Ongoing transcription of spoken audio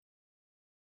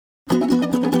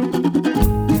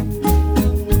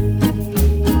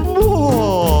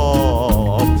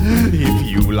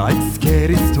like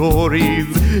scary stories,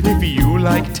 if you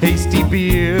like tasty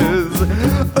beers,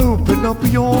 open up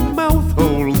your mouth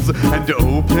holes and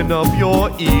open up your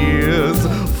ears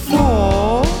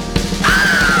for... Booze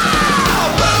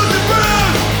and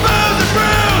Brews! Booze and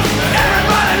Brews!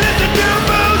 Everybody listen to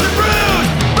Booze and Brews!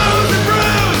 Booze and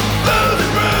Brews! Booze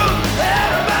and Brews!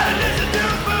 Everybody listen to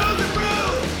Booze and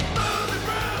Brews!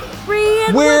 Booze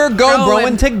and Brews! We're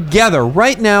go-broing together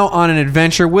right now on an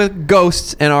adventure with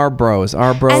ghosts and our bros.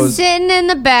 Our I'm bros. sitting in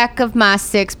the back of my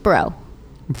 6 bro.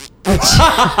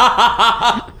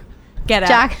 Get out.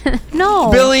 Jack,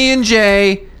 no. Billy and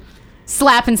Jay.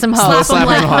 Slapping some hoes.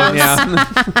 Slapping home,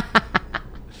 yeah.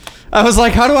 I was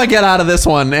like, how do I get out of this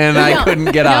one? And I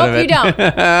couldn't get out of it. Nope, you don't.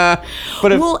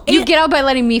 But if, Well, You get out by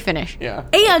letting me finish. yeah.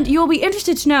 and you'll be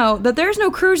interested to know that there's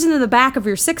no cruising in the back of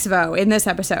your 6vo in this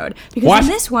episode. Because What? in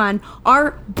this one,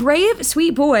 our brave,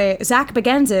 sweet boy, Zach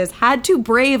Bagenzes, had to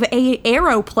brave a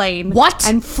aeroplane. What?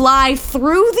 And fly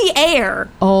through the air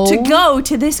to go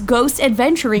to this ghost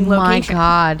adventuring location.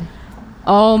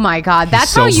 Oh my God.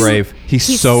 That's so how you... brave.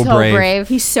 He's so brave.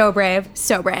 He's so brave,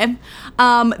 so brave.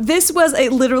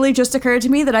 It literally just occurred to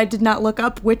me that I did not look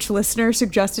up which listener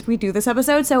suggested we do this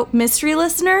episode. So, mystery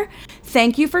listener,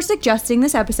 thank you for suggesting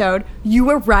this episode. You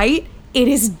were right. It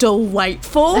is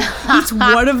delightful. It's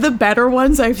one of the better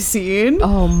ones I've seen.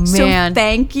 Oh, man. So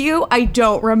thank you. I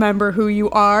don't remember who you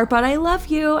are, but I love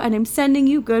you and I'm sending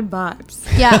you good vibes.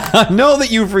 Yeah. Know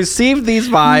that you've received these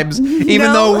vibes,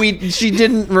 even No. though she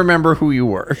didn't remember who you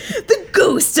were. The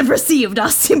ghosts have received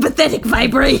our sympathetic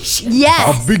vibration.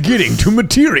 Yes. Beginning to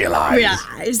materialize.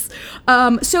 Yes.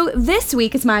 So this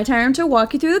week it's my turn to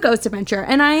walk you through the ghost adventure,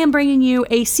 and I am bringing you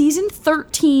a season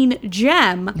 13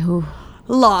 gem,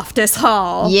 Loftus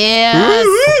Hall. Yes.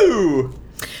 Woo!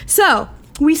 So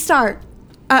we start.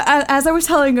 As I was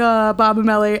telling Bob and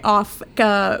Melly off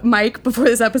mic before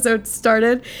this episode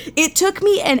started, it took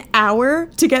me an hour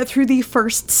to get through the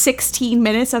first 16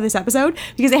 minutes of this episode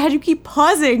because I had to keep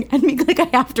pausing and be like, I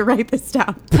have to write this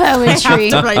down.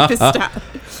 Poetry. To write this down.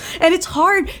 And it's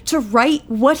hard to write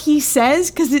what he says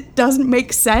because it doesn't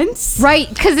make sense. Right,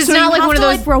 because it's So not you like have one of to,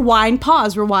 those... like, rewind,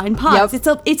 pause.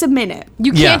 Yep. It's a minute.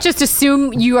 You Yeah. can't just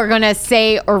assume you are going to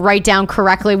say or write down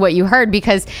correctly what you heard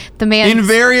because the man...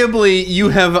 Invariably, you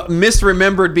have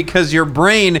misremembered because your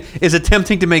brain is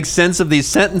attempting to make sense of these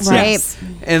sentences. Right.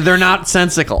 And they're not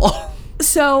sensical.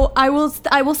 So I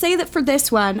will say that for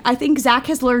this one, I think Zach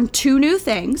has learned 2 new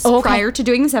things Oh, okay. prior to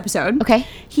doing this episode. Okay.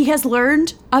 He has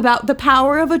learned about the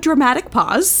power of a dramatic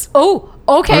pause, Oh,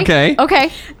 okay. Okay.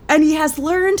 Okay. and he has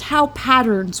learned how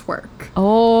patterns work.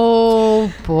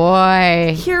 Oh,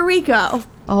 boy. Here we go.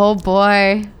 Oh,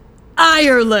 boy.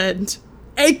 Ireland,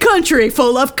 a country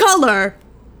full of color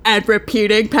and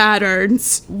repeating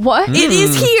patterns. What? It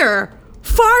is here.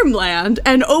 Farmland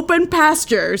and open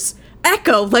pastures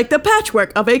echo like the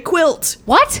patchwork of a quilt.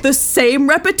 What? The same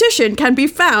repetition can be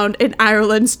found in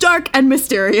Ireland's dark and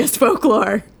mysterious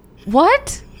folklore.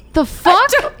 What the fuck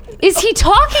is he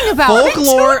talking about?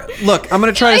 Folklore. Look, I'm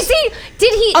going to try Is to... he...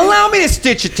 Did he... Allow me to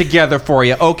stitch it together for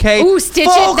you, okay? Ooh, stitch it.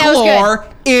 That was good. Folklore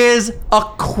is a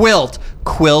quilt.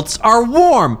 Quilts are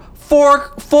warm.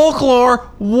 Folklore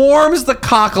warms the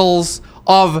cockles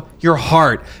of your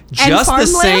heart. Just the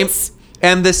same... farmlands?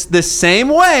 And the same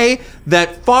way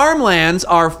that farmlands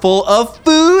are full of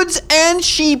foods and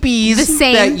sheepies The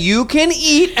same. that you can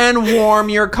eat and warm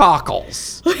your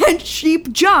cockles. And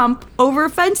sheep jump over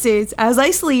fences as I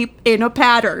sleep in a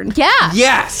pattern. Yeah.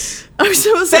 Yes. I'm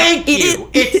so sorry. Thank you.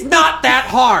 It's not that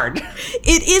hard.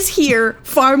 It is here.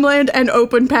 Farmland and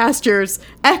open pastures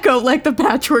echo like the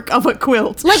patchwork of a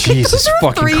quilt. Like, Jesus Those are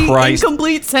fucking 3 Christ.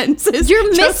 incomplete sentences.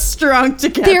 You're just strung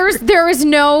together. there is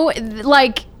no,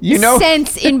 like, You know-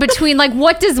 sense in between. Like,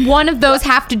 what does one of those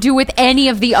have to do with any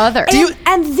of the others?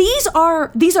 And these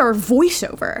are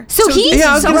voiceover. So he-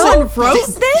 Yeah, I was gonna someone say, wrote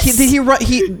this. Did he write?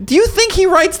 Do you think he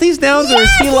writes these down, or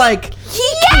is he like? He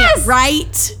can't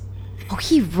write. Oh,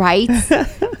 he writes.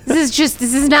 This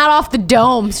is not off the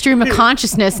dome stream of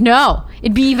consciousness. No,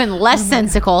 it'd be even less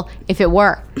sensical if it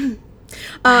were.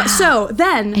 So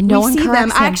then And no we one see them.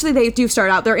 corrects him. Actually, they do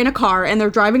start out. They're in a car and they're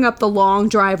driving up the long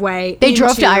driveway. They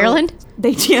drove to Ireland?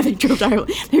 They drove to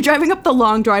Ireland. They're driving up the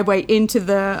long driveway into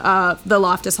the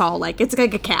Loftus Hall. Like it's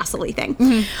like a castle-y thing.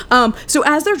 Mm-hmm. So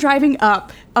as they're driving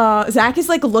up, Zach is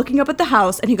like looking up at the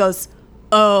house and he goes,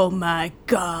 "Oh my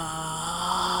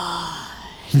god."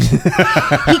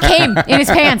 He came in his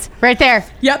pants right there.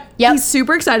 Yep. Yep. He's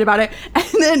super excited about it. And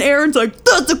then Aaron's like,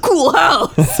 "That's a cool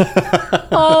house."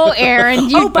 Oh, Aaron.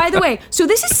 You, Oh, by the way, so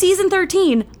this is season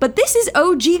 13, but this is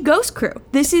OG Ghost Crew.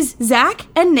 This is Zach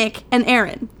and Nick and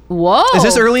Aaron. Whoa. Is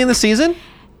this early in the season?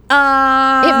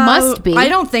 It must be. I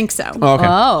don't think so. Okay.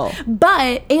 Oh.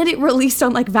 And it released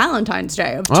on like Valentine's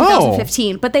Day of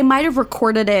 2015, but they might have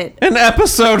recorded it An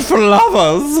episode for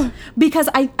lovers. because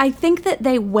I think that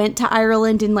they went to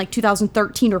Ireland in like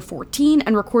 2013 or 14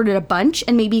 and recorded a bunch,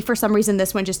 and maybe for some reason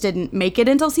this one just didn't make it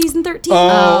until season 13.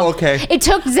 Oh, okay. It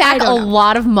took Zach a don't know.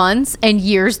 lot of months and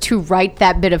years to write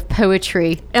that bit of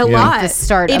poetry. A lot. At the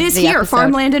start It of is the here, episode.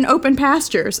 farmland and open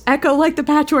pastures, echo like the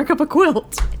patchwork of a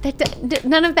quilt.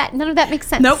 None of that makes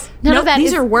sense. Nope. None nope. of that. These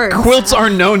is- are words. Quilts are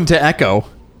known to echo.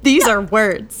 These are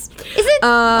words. Is it?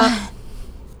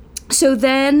 So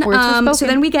then, Words were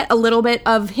spoken. we get a little bit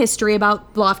of history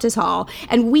about Loftus Hall,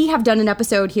 and we have done an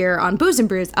episode here on Booze and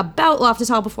Brews about Loftus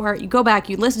Hall before. You go back,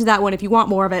 you listen to that one if you want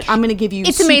more of it. I'm going to give you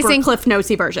It's super amazing. Cliff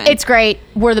Notesy version. It's great.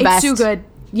 We're the It's best. so good.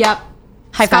 Yep.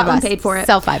 High five Scotland us. paid for it.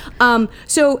 Self five.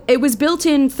 So it was built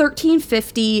in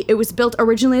 1350. It was built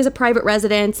originally as a private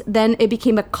residence. Then it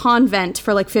became a convent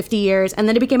for like 50 years. And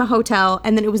then it became a hotel.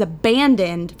 And then it was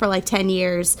abandoned for like 10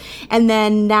 years. And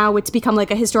then now it's become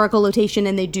like a historical location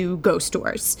and they do ghost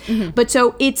tours. Mm-hmm. But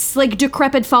so it's like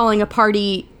decrepit, falling apart,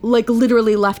 like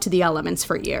literally left to the elements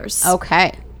for years.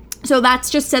 Okay. So that's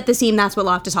just set the scene. That's what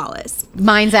Loftus Hall is.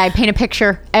 Mind's eye. Paint a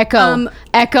picture. Echo.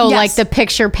 Echo yes. like the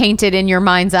picture painted in your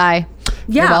mind's eye.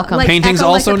 Yeah. You're welcome. Like Painting's echo,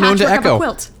 also like the known to patchwork of a echo.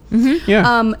 quilt.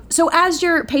 Yeah. So as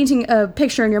you're painting a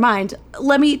picture in your mind,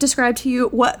 let me describe to you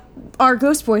what our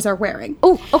ghost boys are wearing.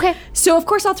 Oh, okay. So of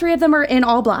course all three of them are in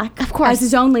all black. Of course. As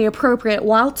is only appropriate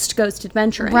whilst ghost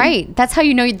adventuring. Right. That's how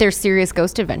you know they're serious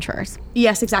ghost adventurers.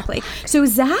 Yes, exactly. So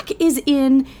Zach is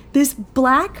in this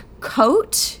black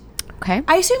coat. Okay.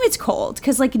 I assume it's cold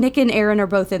because like Nick and Aaron are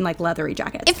both in like leathery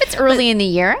jackets. If it's early in the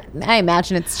year, I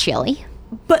imagine it's chilly.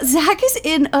 But Zach is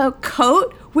in a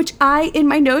coat which I, in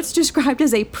my notes, described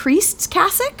as a priest's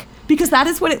cassock because that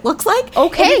is what it looks like.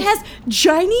 Okay. And it has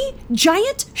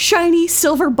giant, shiny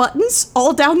silver buttons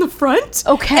all down the front.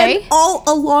 Okay. And all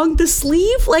along the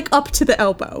sleeve, like up to the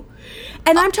elbow.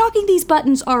 And I'm talking these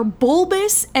buttons are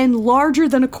bulbous and larger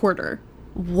than a quarter.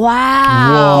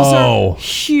 Wow. Whoa.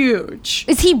 Huge.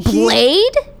 Is he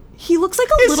Blade? He looks like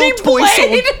a Is little he toy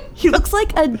Blade? soldier. He looks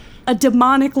like a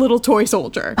demonic little toy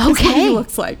soldier. Is what Okay. he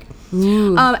looks like.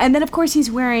 And then, of course,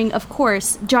 he's wearing,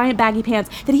 giant baggy pants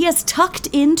that he has tucked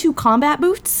into combat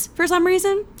boots for some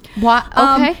reason. What?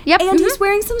 Okay. Yep. And mhm. he's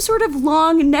wearing some sort of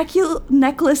long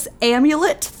necklace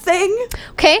amulet thing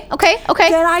Okay.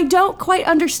 that I don't quite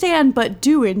understand but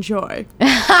do enjoy.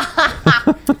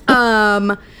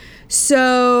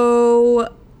 So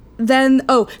then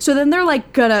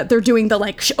they're doing the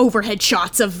like overhead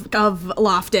shots of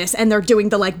Loftus, and they're doing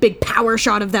the like big power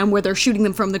shot of them where they're shooting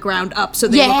them from the ground up so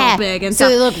they look all big and so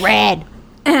they stuff. look red.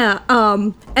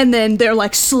 And then they're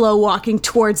like slow walking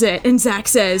towards it, and Zach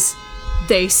says,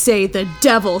 "They say the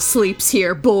devil sleeps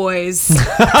here, boys.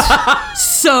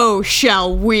 So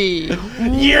shall we."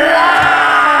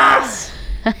 Yes!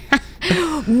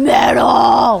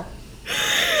 Metal.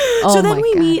 So Oh then my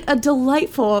we God. meet a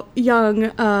delightful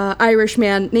young Irish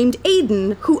man named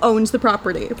Aidan who owns the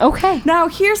property. Okay. Now,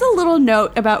 here's a little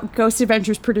note about Ghost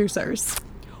Adventures producers.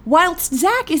 Whilst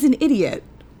Zach is an idiot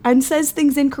and says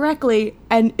things incorrectly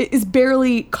and is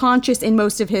barely conscious in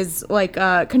most of his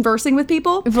conversing with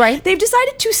people, Right. they've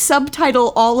decided to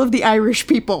subtitle all of the Irish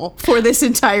people for this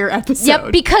entire episode.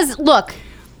 Yep. Because look,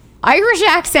 Irish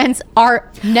accents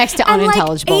are next to And,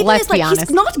 unintelligible. Aidan Let's is, be honest.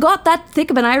 He's not got that thick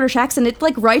of an Irish accent. It's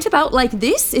like right about like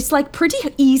this. It's like pretty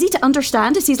easy to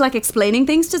understand as he's like explaining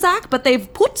things to Zach, but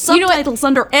they've put You know what? subtitles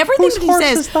under everything Whose that he horse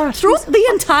says is that? throughout the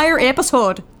entire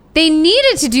episode. They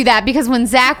needed to do that because when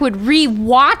Zach would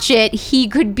re-watch it, he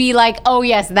could be like, "Oh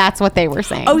yes, that's what they were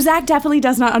saying." Oh, Zach definitely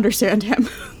does not understand him.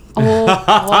 Oh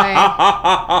boy.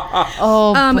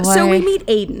 Oh boy. So we meet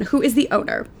Aidan, who is the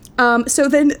owner. So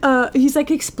then he's like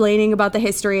explaining about the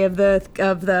history of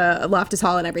the Loftus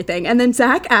Hall and everything, and then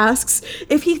Zach asks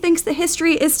if he thinks the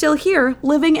history is still here,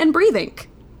 living and breathing.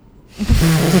 No,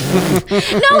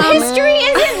 history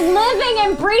isn't living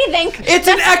and breathing. It's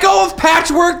an echo of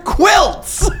patchwork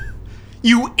quilts!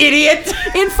 You idiot!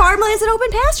 In farmlands and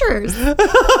open pastures.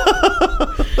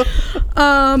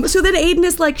 So then Aidan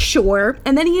is like, sure.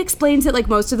 And then he explains that like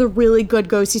most of the really good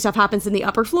ghosty stuff happens in the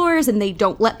upper floors, and they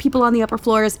don't let people on the upper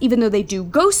floors, even though they do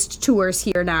ghost tours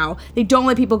here now. They don't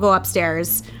let people go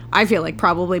upstairs. I feel like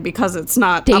probably because it's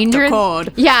not Dangerous. up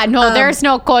to code. Yeah, no, there's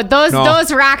no code.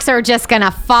 Those racks are just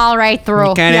gonna fall right through.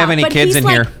 You can't have any but kids he's in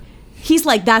like- here. He's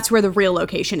like, that's where the real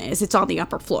location is. It's on the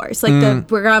upper floors. Like the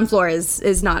ground floor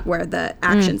is not where the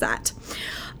action's at.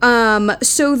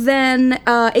 So then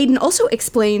Aidan also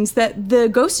explains that the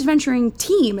Ghost Adventuring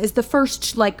team is the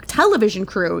first like television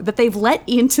crew that they've let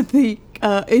into the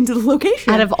into the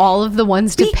location. Out of all of the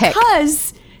ones to pick.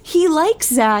 Because he likes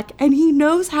Zach and he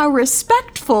knows how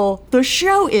respectful the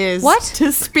show is What?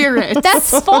 to spirits.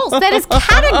 That's false. That is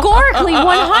categorically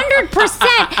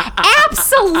 100%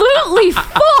 absolutely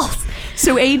false.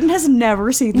 So Aiden has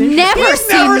never seen this Never He's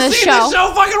seen never the seen show. the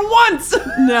show fucking once. show.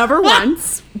 Never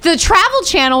once. The Travel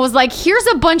Channel was like, here's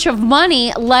a bunch of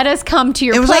money. Let us come to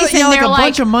your It was place. like- yeah, and like they're a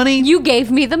bunch of money. You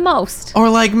gave me the most. Or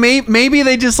like maybe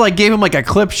they just like gave him like a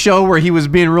clip show where he was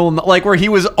being real, like where he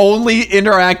was only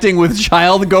interacting with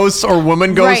child ghosts or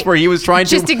woman ghosts, Right. where he was trying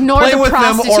Just to ignore play the with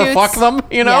them or prostitutes. fuck them.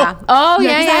 You know. Yeah. Oh, Yeah,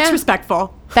 yeah, 'cause yeah. that's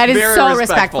respectful. That is Very so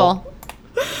respectful. respectful.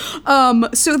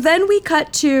 So then we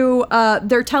cut to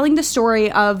they're telling the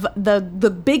story of the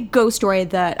big ghost story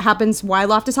that happens why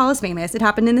Loftus Hall is famous. It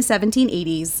happened in the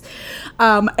 1780s,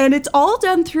 and it's all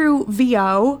done through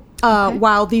VO.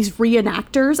 While these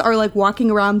reenactors are like walking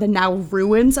around the now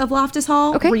ruins of Loftus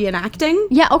Hall, Okay. reenacting.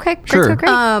 Yeah, okay. Sure. Great.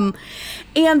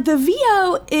 And the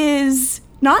VO is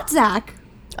not Zach.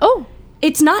 Oh,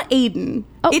 It's not Aiden.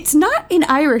 Oh. It's not an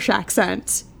Irish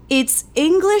accent. It's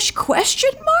English question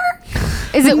mark?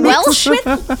 is it Welsh?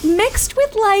 Mixed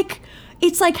with like,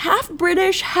 it's like half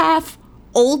British, half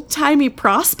old-timey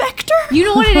prospector. You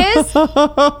know what it is?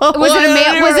 Was it a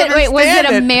male? Was it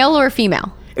a male or a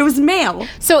female? It was male.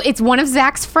 So it's one of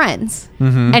Zach's friends,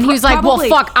 Mm-hmm. and he was like, Probably.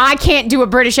 "Well, fuck, I can't do a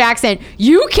British accent.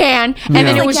 You can." And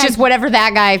then Yeah. it was Like, just whatever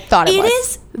that guy thought it It was.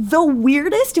 is the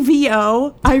weirdest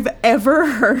VO I've ever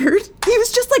heard. He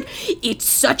was just like, it's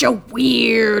such a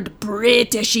weird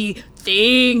Britishy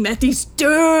thing that these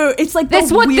do. It's like That's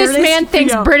the what this weirdest man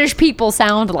thinks VO. British people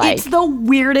sound like. It's the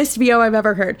weirdest VO I've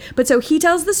ever heard. But so he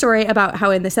tells the story about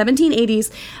how in the 1780s,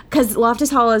 because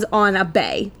Loftus Hall is on a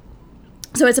bay.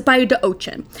 So it's by the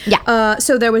ocean. Yeah.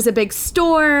 So there was a big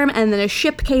storm, and then a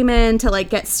ship came in to like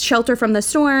get shelter from the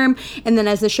storm. And then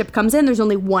as the ship comes in, there's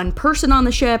only one person on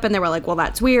the ship, and they were like, "Well,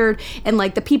 that's weird." And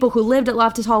like the people who lived at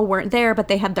Loftus Hall weren't there, but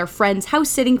they had their friend's house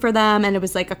sitting for them, and it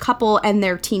was like a couple and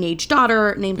their teenage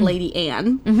daughter named Lady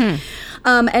Anne.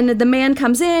 And the man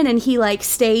comes in, and he like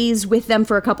stays with them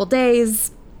for a couple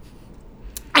days.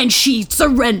 And she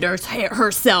surrenders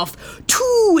herself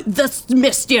to this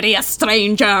mysterious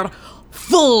stranger,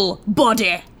 full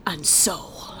body and soul.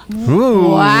 Ooh.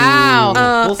 wow.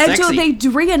 Little And so sexy. they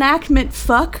reenactment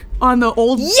fuck on the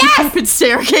old Yes! decrepit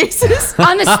staircases.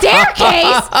 on the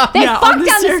staircase, they Yeah, on fucked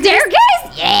the on the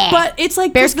staircase. Yeah. But it's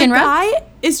like 'cause Bearskin the rug? guy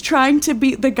is trying to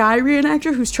be the guy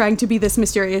reenactor who's trying to be this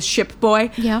mysterious ship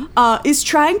boy. Yeah. Is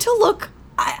trying to look.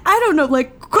 I don't know,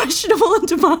 like questionable and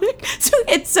demonic. So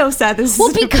it's so sad. This well,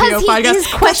 is a because video he podcast. is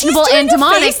But questionable he's doing and a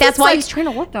demonic. face That's why like- he's trying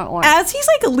to look that way. As he's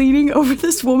like leaning over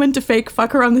this woman to fake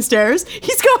fuck her on the stairs,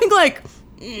 he's going like.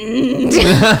 He's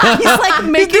like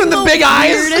making doing the big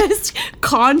eyes. weirdest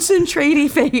concentrating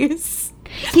face.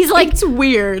 He's like, It's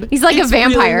weird. He's like a It's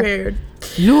really vampire. weird.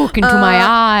 look into my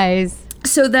eyes.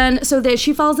 So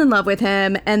she falls in love with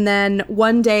him, and then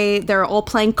one day they're all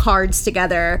playing cards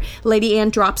together. Lady Anne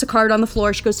drops a card on the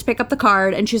floor. She goes to pick up the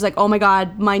card, and she's like, "Oh my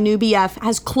god, my new BF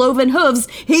has cloven hooves.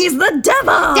 He's the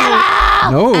devil!"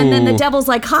 No. And then the devil's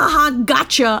like, "Ha ha,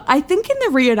 gotcha." I think in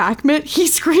the reenactment, he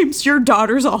screams, "Your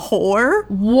daughter's a whore."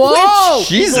 Whoa!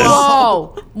 Jesus.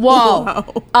 Whoa! Whoa!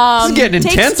 This is getting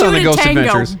Takes intense two on the to Ghost tango,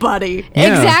 Adventures. buddy. Yeah.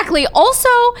 Exactly. Also,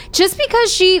 just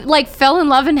because she like fell in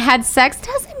love and had sex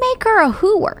doesn't make her a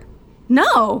hooer.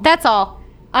 No, That's all.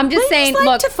 I'm just they saying. just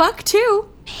like Look, to fuck too.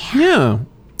 Yeah.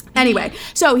 Anyway,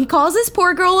 so he calls this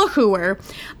poor girl a hooer,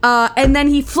 and then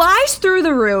he flies through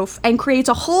the roof and creates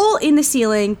a hole in the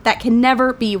ceiling that can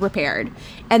never be repaired.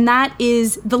 And that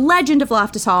is the legend of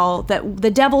Loftus Hall, that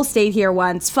the devil stayed here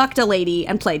once, fucked a lady,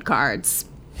 and played cards.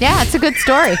 yeah, it's a good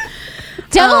story.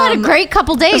 Devil had a great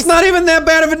couple days. It's not even that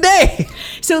bad of a day.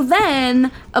 So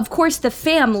then, of course, the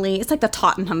family, it's like the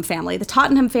Tottenham family. The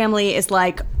Tottenham family is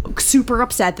like super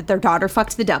upset that their daughter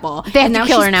fucked the devil. They have and to now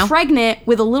kill she's her now. pregnant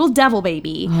with a little devil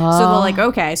baby. So they're like,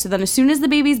 okay. So then as soon as the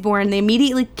baby's born, they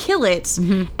immediately kill it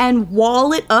Mm-hmm. and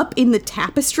wall it up in the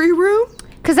tapestry room.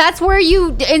 Because that's where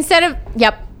you, instead of,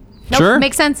 yep. Nope, Sure.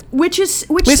 makes sense. Which At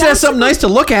least it has something nice to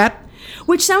look at.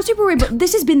 Which sounds super weird, but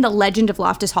this has been the legend of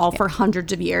Loftus Hall for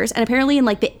hundreds of years. And apparently in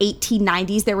like the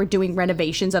 1890s, they were doing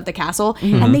renovations of the castle.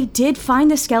 Mm-hmm. And they did find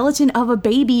the skeleton of a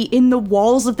baby in the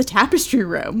walls of the tapestry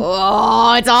room.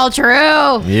 Oh, it's all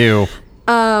true. You.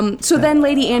 So then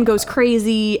Lady Anne goes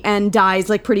crazy and dies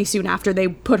like pretty soon after they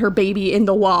put her baby in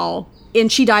the wall.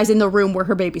 And she dies in the room where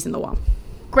her baby's in the wall.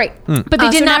 Great. But they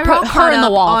did So not now I put wrote her in the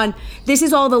up wall. On, this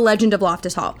is all the legend of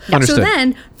Loftus Hall. Understood. So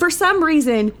then, for some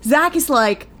reason, Zach is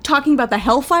like, talking about the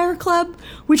Hellfire Club,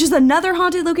 which is another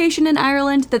haunted location in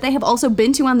Ireland that they have also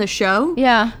been to on the show.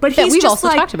 Yeah. But That he's we've just also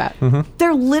like, talked about.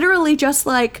 They're literally just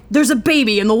like, there's a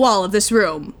baby in the wall of this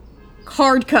room.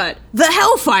 Hard cut. The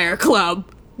Hellfire Club.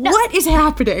 What is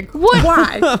happening? What?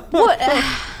 Why? What?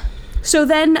 So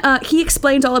then he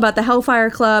explains all about the Hellfire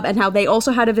Club and how they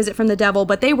also had a visit from the devil,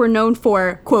 but they were known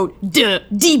for, quote,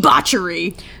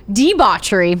 debauchery.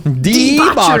 Debauchery.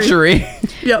 Debauchery.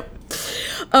 Yep.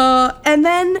 And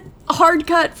then hard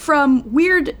cut from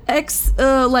weird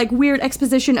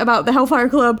exposition about the Hellfire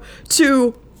Club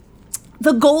to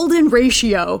the golden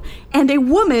ratio and a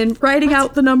woman writing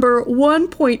out the number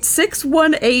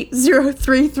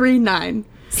 1.6180339.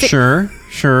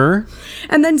 Sure.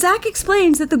 And then Zach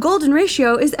explains that the golden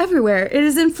ratio is everywhere. It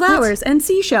is in flowers and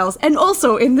seashells and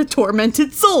also in the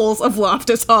tormented souls of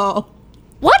Loftus Hall.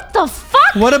 What the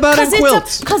fuck? What about in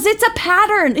quilts? Because it's a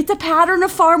pattern. It's a pattern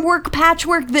of farm work,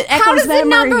 patchwork that echoes How does the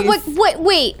number? memories.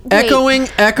 Wait.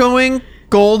 Echoing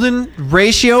golden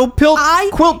ratio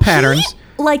quilt patterns. He,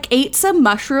 ate some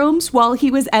mushrooms while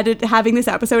he was having this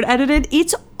episode edited.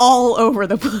 It's all over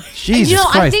the place. Jesus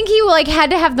Christ. I think he had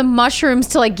to have the mushrooms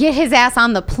to get his ass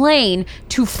on the plane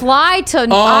to fly to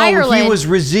Ireland. He was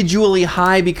residually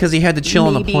high because he had to chill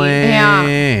on the Maybe. plane.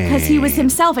 Yeah. Because he was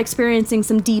himself experiencing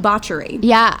some debauchery.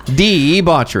 Yeah.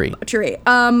 Debauchery.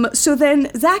 So then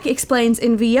Zach explains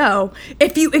in VO,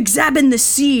 if you examine the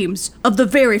seams of the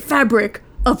very fabric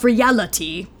of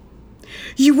reality,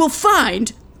 you will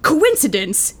find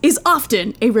coincidence is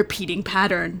often a repeating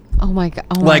pattern. Oh my god.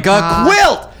 Oh my Like god. a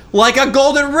quilt. Like a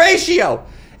golden ratio.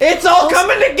 It's all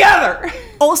coming together.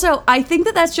 Also, I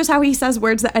think that's just how he says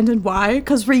words that end in Y,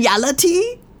 because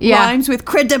reality Yeah. rhymes with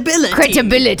credibility.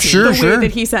 Credibility. The Sure. way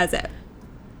that he says it.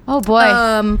 Oh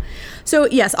boy. So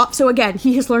yes, so again,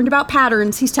 he has learned about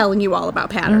patterns. He's telling you all about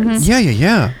patterns.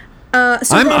 Yeah.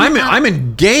 So I'm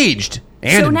engaged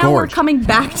and so now we're engorged. coming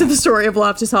back to the story of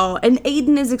Loftus Hall, and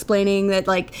Aiden is explaining that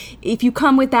if you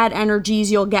come with bad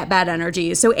energies, you'll get bad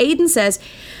energies. So Aiden says,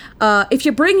 if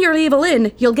you bring your evil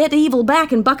in, you'll get evil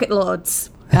back in bucket loads.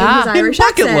 In his In Irish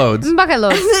bucket accent. loads. Bucket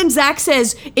loads. And then Zach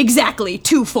says, exactly,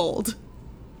 twofold.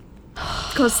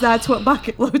 Because that's what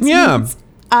bucket loads Yeah. means,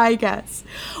 I guess.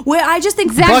 Well, I just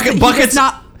think Buckets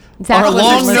not Zach are wasn't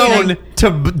long listening. known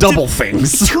to double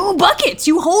things. two buckets.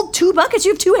 You hold two buckets.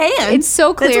 You have two hands. It's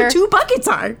so clear. That's what two buckets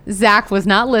are. Zach was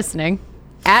not listening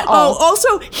at Oh, all.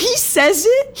 also, he says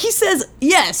it. He says,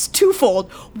 yes,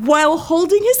 twofold, while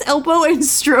holding his elbow and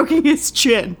stroking his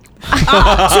chin. Twofold.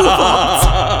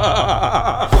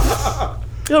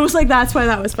 I was like, that's why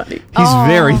that was funny. He's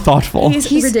very thoughtful.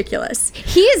 He's ridiculous.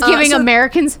 He is giving so-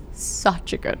 Americans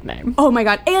such a good name. Oh my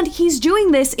god. And he's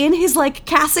doing this in his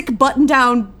cassock button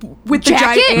down with the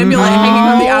Jacket? giant amulet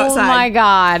hanging on the outside. Oh my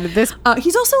god. This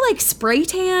He's also spray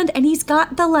tanned, and he's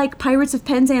got the Pirates of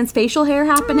Penzance facial hair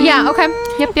happening. Yeah, okay.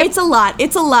 Yep. It's a lot.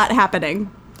 It's a lot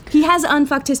happening. He has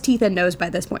unfucked his teeth and nose by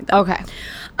this point, though. Okay.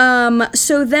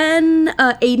 So then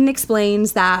Aiden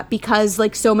explains that because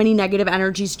so many negative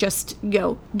energies just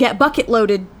get bucket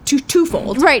loaded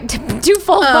twofold. Right. Two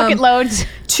full bucket loads.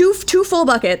 Two full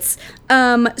buckets.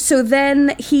 So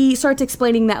then he starts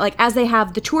explaining that as they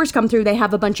have the tours come through, they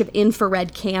have a bunch of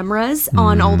infrared cameras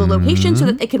on all the locations so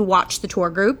that they can watch the tour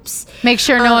groups. Make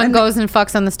sure no one goes and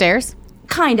fucks on the stairs.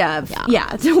 Kind of,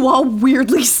 yeah. While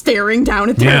weirdly staring down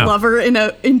at their Yeah. lover in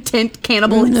a intent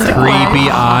cannibalistic way. Creepy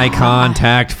eye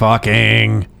contact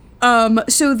fucking.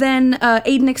 So then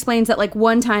Aiden explains that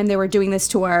one time they were doing this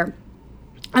tour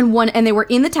and they were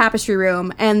in the tapestry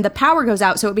room and the power goes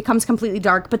out, so it becomes completely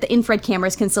dark, but the infrared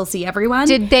cameras can still see everyone.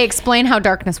 Did they explain how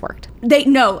darkness worked?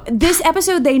 This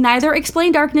episode they neither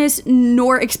explain darkness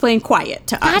nor explain quiet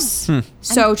to us.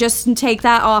 So just take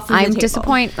that off of the I'm table.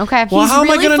 disappointed. Okay. Well, how am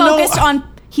I gonna know?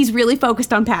 He's really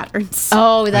focused on patterns.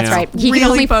 Oh, that's Yeah. right. He really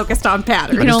can only focused on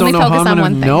patterns. can only don't know how focus I'm on gonna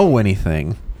one thing. know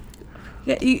anything.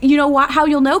 You know what? How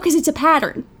you'll know? Because it's a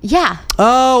pattern. Yeah.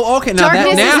 Oh, okay. Now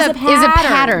Darkness now, is a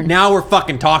pattern. now we're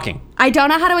fucking talking. I don't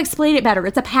know how to explain it better.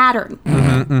 It's a pattern.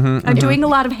 I'm doing a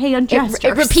lot of hand gestures.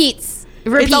 It repeats. It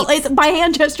repeats. It's my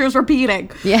hand gestures repeating.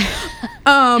 Yeah.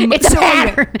 It's a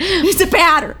pattern. It's a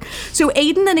pattern. So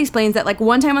Aiden then explains that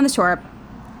one time on the tour,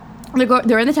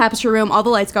 they're in the tapestry room, all the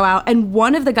lights go out, and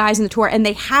one of the guys in the tour, and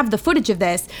they have the footage of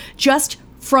this just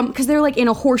from, because they're in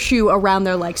a horseshoe around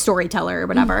their storyteller or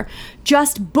whatever,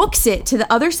 just books it to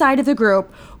the other side of the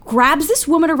group grabs this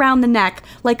woman around the neck,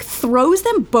 like throws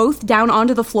them both down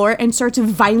onto the floor and starts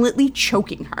violently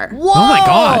choking her. Whoa! Oh my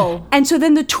God. And so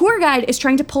then the tour guide is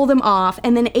trying to pull them off,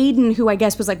 and then Aiden, who I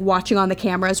guess was like watching on the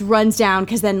cameras, runs down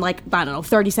because then like, I don't know,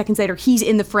 30 seconds later, he's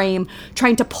in the frame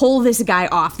trying to pull this guy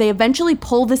off. They eventually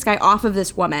pull this guy off of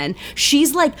this woman.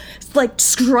 She's like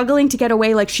struggling to get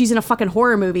away like she's in a fucking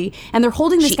horror movie, and they're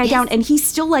holding this guy down, and he's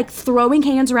still like throwing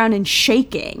hands around and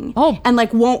shaking. Oh. And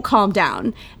like won't calm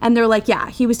down. And they're like, yeah,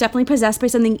 he was definitely possessed by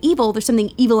something evil. There's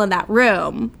something evil in that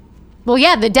room. Well,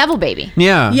 yeah, the devil baby.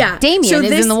 Yeah. Yeah. Damien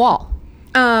is in the wall.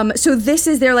 So this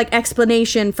is their like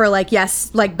explanation for like, yes,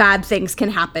 like bad things can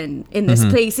happen in this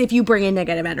place if you bring in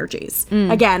negative energies.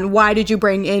 Again, why did you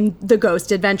bring in the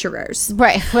ghost adventurers?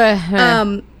 Right.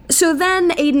 So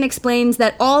then Aiden explains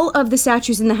that all of the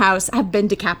statues in the house have been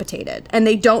decapitated, and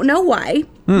they don't know why.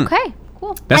 Okay,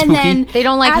 cool. That's And spooky. then They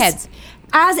don't like heads.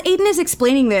 As Aiden is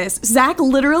explaining this, Zach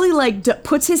literally like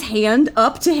puts his hand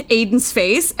up to Aiden's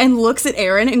face and looks at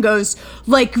Aaron and goes,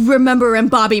 like, remember in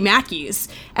Bobby Mackey's.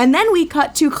 And then we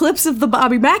cut to clips of the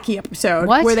Bobby Mackey episode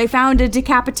What? where they found a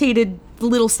decapitated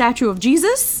little statue of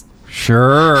Jesus.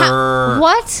 Sure.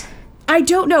 What? I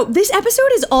don't know. This episode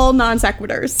is all non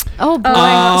sequiturs. Oh, boy.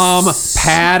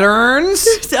 Patterns?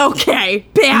 Okay,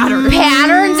 pattern.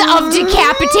 Patterns of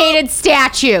decapitated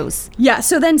statues. Yeah,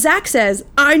 so then Zach says,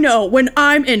 I know when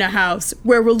I'm in a house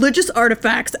where religious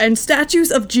artifacts and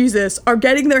statues of Jesus are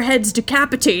getting their heads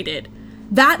decapitated,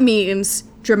 that means,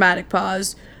 dramatic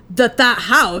pause, that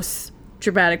house,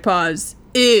 dramatic pause,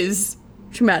 is,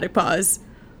 dramatic pause,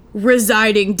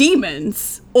 residing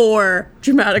demons, or,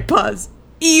 dramatic pause,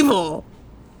 evil,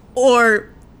 or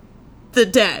the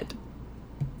dead.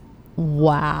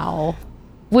 Wow.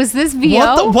 Was this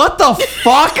VO? What the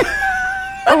fuck?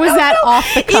 Or was that off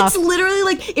the cuff? It's literally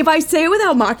like, if I say it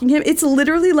without mocking him, it's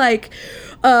literally like,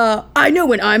 I know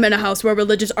when I'm in a house where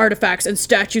religious artifacts and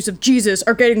statues of Jesus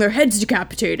are getting their heads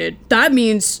decapitated, that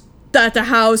means that the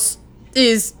house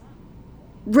is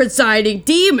residing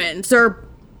demons or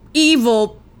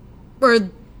evil or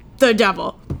the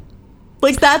devil.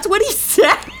 Like, that's what he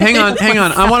said. Hang on.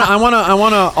 I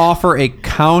want to offer a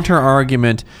counter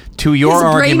argument to your His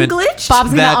brain argument. glitch?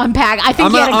 Bob's that- gonna unpack. I think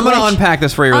he had a I'm going to glitch. unpack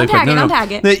this for you really quick. Unpack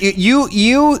it. That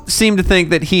you seem to think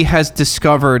that he has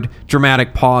discovered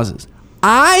dramatic pauses.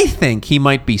 I think he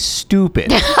might be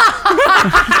stupid.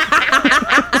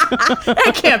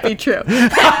 That can't be true.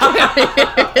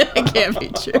 It can't be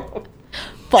true.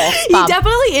 False, He Bob.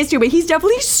 definitely is stupid. He's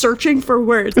definitely searching for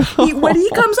words. When he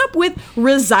comes up with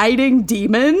residing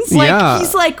demons, like Yeah.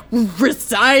 he's like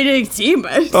residing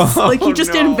demons. Like he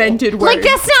just invented words. Like,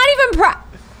 that's not even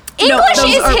English those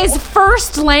is are- his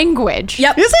first language.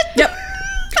 Yep. Is it? Yep.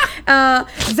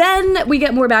 Then we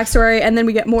get more backstory, and then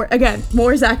we get more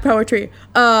Zach poetry.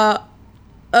 Are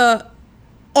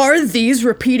these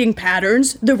repeating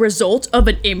patterns the result of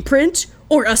an imprint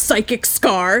or a psychic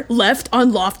scar left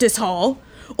on Loftus Hall?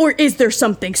 Or is there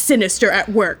something sinister at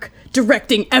work,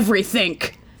 directing everything,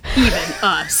 even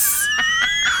us?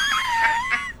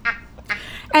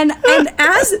 And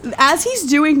as he's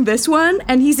doing this one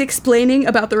and he's explaining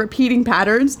about the repeating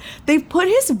patterns, they've put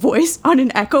his voice on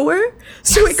an echoer.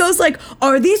 So it goes like,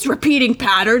 are these repeating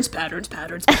patterns,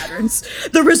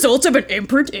 the result of an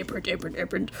imprint,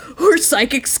 or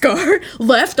psychic scar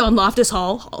left on Loftus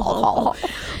Hall?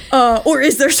 Or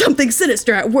is there something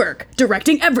sinister at work,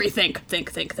 directing everything? Think.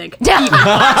 Even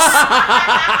us.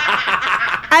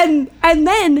 And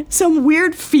then some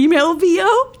weird female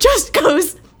VO just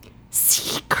goes,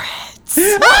 secrets.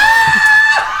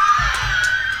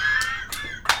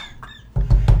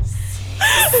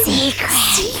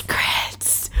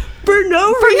 Secrets. For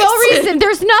no reason.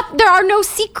 There are no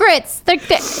secrets. Like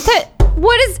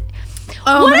what is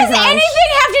Oh what my does gosh. anything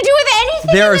have to do with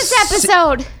anything There in are this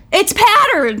episode? It's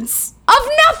patterns. Of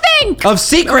nothing. Of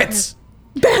secrets.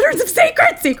 Patterns of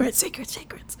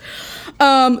secrets.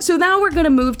 So now we're gonna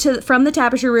move from the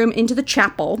tapestry room into the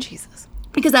chapel. Jesus.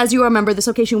 Because as you remember, this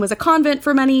location was a convent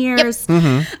for many years.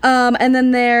 And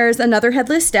then there's another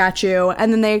headless statue,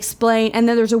 and then they explain, and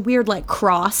then there's a weird like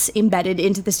cross embedded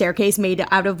into the staircase made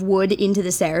out of wood into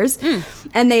the stairs.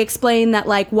 And they explain that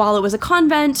like while it was a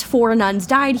convent, 4 nuns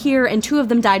died here, and 2 of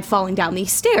them died falling down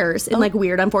these stairs in like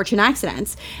weird unfortunate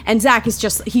accidents. And Zach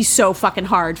is he's so fucking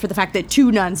hard for the fact that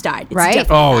 2 nuns died. It's Right?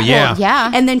 definitely Oh, a pattern. yeah. Well,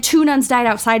 yeah. And then 2 nuns died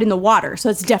outside in the water, so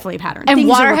it's definitely a pattern. And Things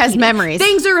are water has repeating. memories.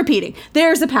 Things are repeating.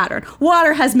 There's a pattern. Water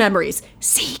has memories.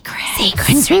 Secrets.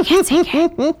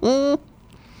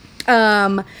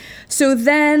 So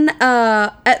then,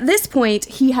 at this point,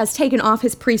 he has taken off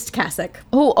his priest cassock.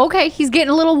 Oh, okay. He's getting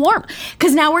a little warm.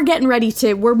 Because now we're getting ready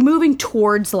we're moving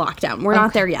towards lockdown. We're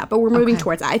not there yet, but we're moving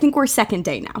towards it. I think we're second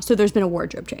day now, so there's been a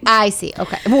wardrobe change. I see.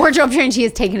 Okay. Wardrobe change. He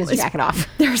has taken his jacket off.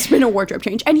 There's been a wardrobe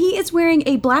change. And he is wearing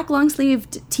a black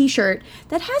long-sleeved t-shirt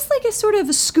that has like a sort of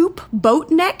a scoop boat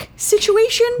neck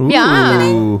situation. Yeah.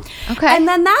 Ooh. Okay. And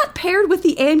then that paired with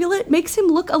the amulet makes him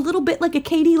look a little bit like a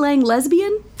Katie Lang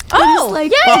lesbian. Oh, That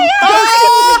is, yeah.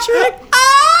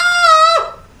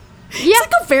 It's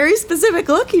like a very specific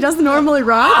look he doesn't normally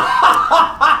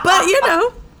rock. But, you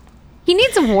know, He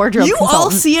needs a wardrobe you all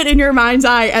consultant. see it in your mind's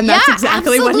eye, and that's Yeah,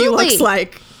 exactly what he absolutely. looks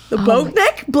like. The boat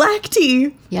neck, black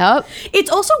tee. Yep. It's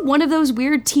also one of those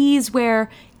weird tees where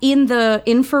in the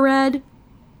infrared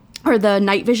or the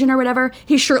night vision or whatever,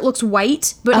 his shirt looks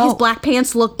white, but his Oh. black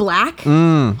pants look black.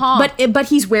 Huh. But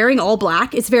he's wearing all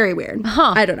black. It's very weird.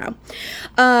 Huh. I don't know.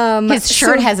 His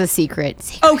shirt so- has a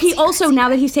secret. Oh, he also, now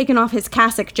that he's taken off his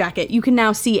cassock jacket, you can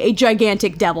now see a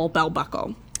gigantic devil belt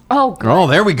buckle. Oh, good. Oh,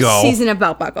 there we go. Season of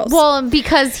belt buckles. Well,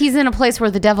 because he's in a place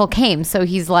where the devil came, so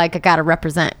he's like, I gotta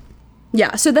represent.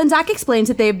 Yeah, so then Zach explains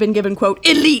that they've been given, quote,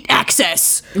 elite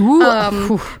access.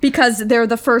 Because they're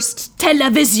the first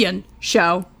television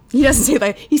show. He doesn't say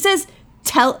that. He says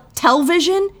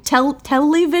television.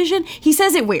 He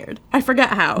says it weird. I forget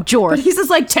how. George. But he says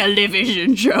like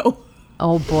television show.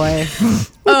 Oh boy.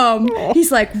 He's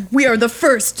like, we've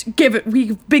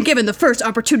been given the first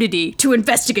opportunity to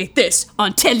investigate this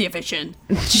on television.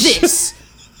 This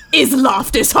is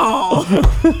Loftus Hall.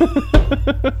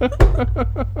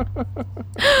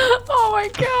 Oh my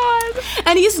god.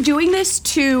 And he's doing this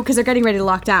because they're getting ready to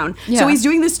lock down. Yeah. So he's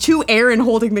doing this to Aaron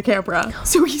holding the camera.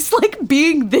 So he's like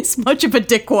being this much of a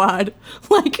dickwad,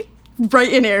 like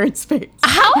right in Aaron's face.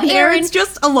 How And Aaron Aaron's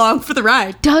just along for the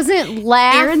ride. doesn't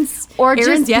laugh Aaron's or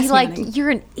just be like, yes-manning. you're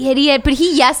an idiot. But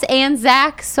he yes and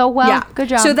Zach so well. Yeah. Good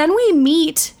job. So then we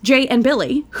meet Jay and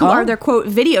Billy, who are their quote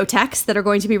video techs that are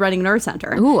going to be running Nerd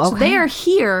Center. Ooh, So okay. they are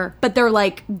here, but they're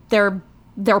like they're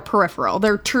peripheral.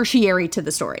 They're tertiary to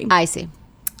the story. I see.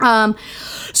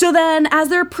 So then, as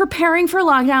they're preparing for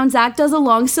lockdown, Zach does a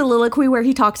long soliloquy where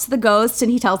he talks to the ghosts and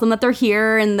he tells them that they're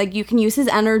here and like you can use his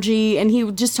energy, and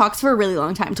he just talks for a really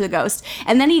long time to the ghost.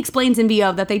 And then he explains in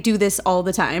VO that they do this all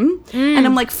the time. And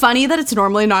I'm like, funny that it's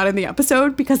normally not in the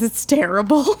episode because it's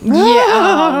terrible.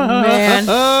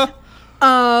 Yeah. Oh,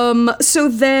 man. So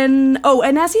then,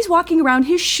 and as he's walking around,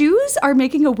 his shoes are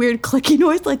making a weird clicky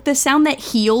noise, like the sound that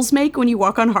heels make when you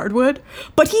walk on hardwood.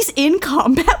 But he's in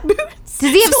combat boots.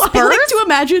 Does he have so I like spurs? to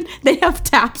imagine they have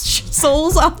tap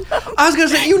soles on them. I was gonna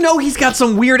say, he's got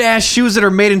some weird ass shoes that are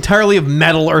made entirely of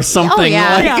metal or something.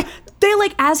 yeah. Like, Yeah. They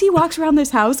like, as he walks around this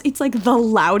house, it's like the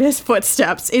loudest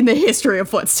footsteps in the history of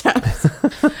footsteps.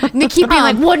 And they keep being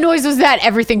like, what noise was that?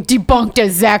 Everything debunked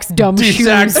as Zach's dumb shoes.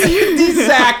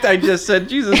 Exact. I just said,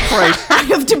 Jesus Christ. I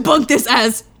have debunked this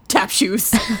as tap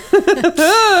shoes.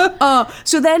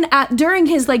 So then during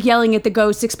his like yelling at the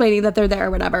ghosts, explaining that they're there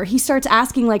or whatever, he starts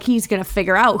asking like he's gonna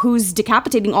figure out who's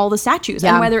decapitating all the statues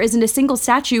Yeah. and why there isn't a single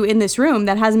statue in this room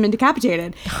that hasn't been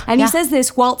decapitated. And Yeah. he says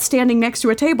this while standing next to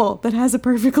a table that has a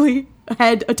perfectly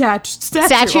head attached statue.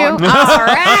 Statue? on. All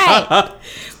right.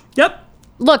 Yep.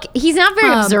 Look, he's not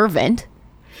very observant.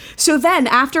 So then,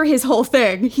 after his whole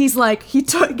thing, he's like,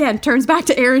 again turns back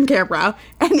to Aaron camera,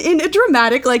 and in a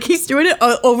dramatic, like he's doing it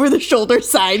over the shoulder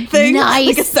side thing, Nice.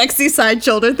 like a sexy side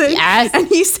shoulder thing. Yes. And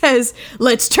he says,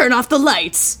 "Let's turn off the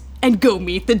lights and go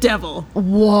meet the devil."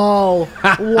 Whoa.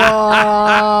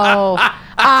 Whoa.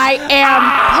 I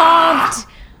am pumped.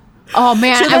 Oh,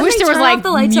 man. So I then wish they there was turn off like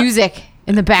the lights. music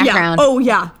in the background. Yeah. Oh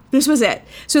yeah, this was it.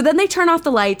 So then they turn off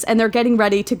the lights and they're getting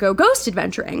ready to go ghost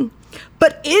adventuring.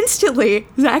 But instantly,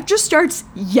 Zach just starts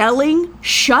yelling,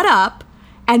 "Shut up,"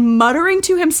 and muttering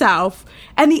to himself.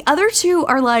 And the other two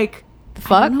are like, I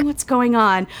Fuck. don't know what's going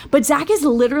on. But Zach is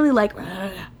literally like,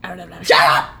 "Shut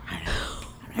up!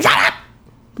 Shut up!"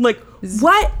 Like,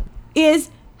 what is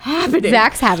happening?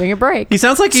 Zach's having a break. He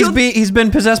sounds like he's been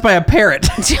possessed by a parrot.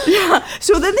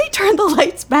 So then they turn the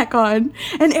lights back on,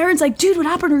 and Aaron's like, "Dude, what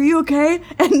happened? Are you okay?"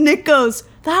 And Nick goes,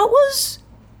 "That was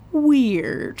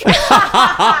weird."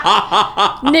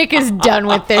 Nick is done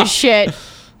with this shit.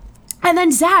 And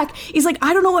then Zach, he's like,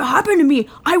 "I don't know what happened to me.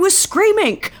 I was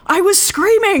screaming.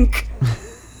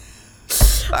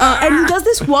 And he does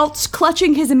this whilst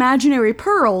clutching his imaginary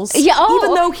pearls. Yeah, oh.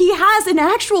 Even though he has an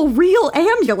actual real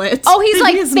amulet. Oh, he's that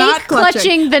like he is fake not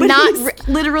clutching the but not he's re-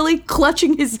 literally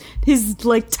clutching his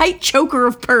like tight choker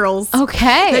of pearls.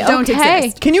 Okay. That don't okay.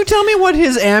 exist. Can you tell me what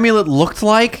his amulet looked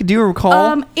like? Do you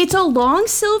recall? It's a long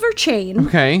silver chain.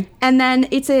 Okay. And then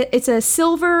it's a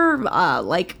silver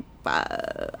like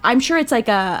I'm sure it's like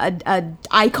a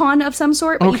icon of some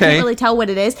sort, but you Okay. can't really tell what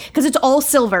it is because it's all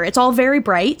silver. It's all very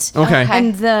bright. Okay.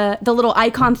 And the little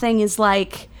icon thing is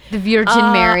like The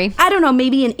Virgin Mary. I don't know,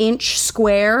 maybe an inch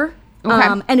square.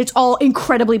 Okay. And it's all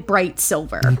incredibly bright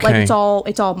silver. Like Okay. it's all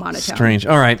monotone. Strange.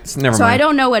 All right. Never So mind. I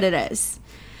don't know what it is.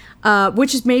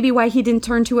 Which is maybe why he didn't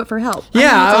turn to it for help. Yeah,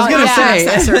 I was gonna it's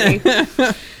an say.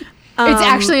 accessory. It's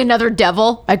actually another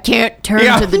devil. I can't turn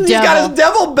Yeah, to the he's devil. got his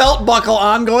devil belt buckle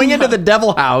on going into the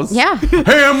devil house. Yeah.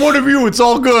 Hey, I'm one of you. It's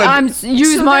all good.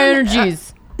 Use So my then,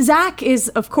 energies. Zach is,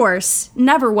 of course,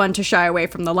 never one to shy away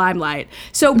from the limelight.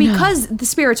 So because the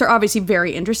spirits are obviously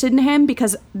very interested in him,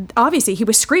 because obviously he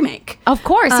was screaming. Of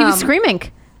course, he was screaming.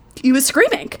 He was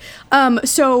screaming.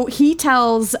 So he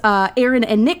tells Aaron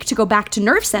and Nick to go back to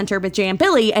Nerve Center with Jay and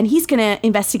Billy, and he's going to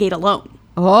investigate alone.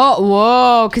 Oh,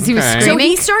 whoa, because he was Okay. So screaming.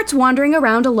 he starts wandering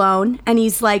around alone, and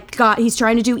he's like he's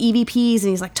trying to do EVPs, and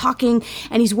he's like talking,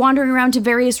 and he's wandering around to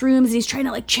various rooms, and he's trying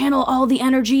to like channel all the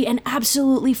energy, and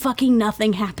absolutely fucking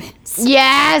nothing happens.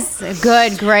 Yes,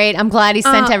 good, great. I'm glad he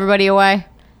sent everybody away.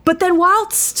 But then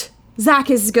whilst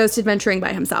Zach is ghost adventuring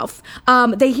by himself,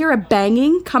 they hear a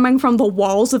banging coming from the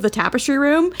walls of the tapestry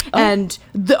room, and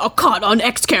caught on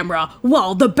X camera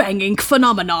while the banging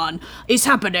phenomenon is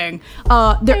happening.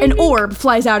 An orb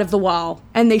flies out of the wall,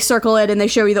 and they circle it, and they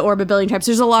show you the orb a billion times.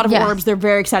 There's a lot of Yeah. orbs. They're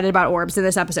very excited about orbs in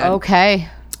this episode. Okay.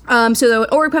 So the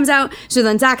orb comes out. So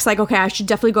then Zach's like, okay, I should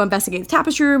definitely go investigate the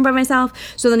tapestry room by myself.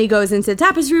 So then he goes into the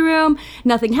tapestry room.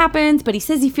 Nothing happens, but he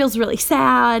says he feels really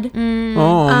sad. oh,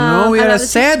 no. We had a another-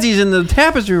 sadsies in the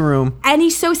tapestry room. And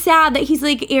he's so sad that he's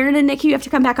like, Aaron and Nick, you have to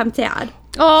come back. I'm sad.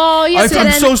 Oh, yes.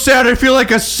 I'm so sad. I feel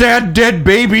like a sad dead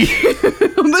baby.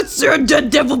 I'm a sad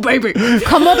dead devil baby.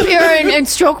 Come up here and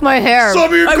stroke my hair.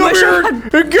 Some of you I come wish here I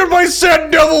had- and get my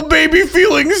sad devil baby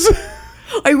feelings.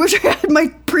 I wish I had my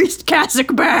priest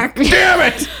cassock back.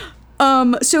 Damn it.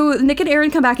 So Nick and Aaron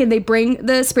come back and they bring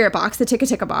the spirit box, the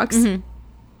Ticka box.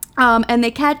 And they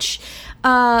catch,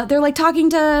 they're like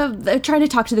they're trying to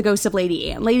talk to the ghost of Lady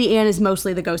Anne. Lady Anne is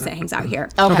mostly the ghost that hangs out here.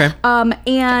 Okay.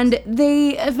 And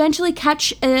they eventually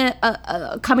catch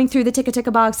coming through the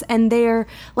Ticka box, and they're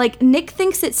like, Nick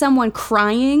thinks it's someone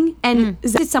crying, and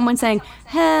it's someone saying,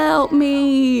 "Help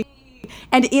me."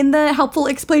 And in the helpful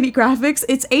explaining graphics,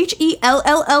 it's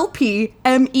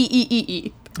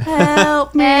HELLLPMEEEE.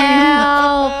 Help me.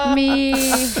 Help me.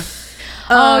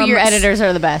 Oh, your editors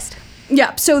are the best.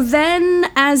 Yeah, so then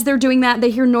as they're doing that,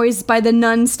 they hear noise by the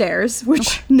nun stairs,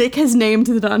 which Nick has named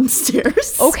the nun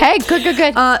stairs. Okay,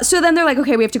 good. So then they're like,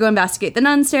 okay, we have to go investigate the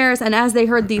nun stairs. And as they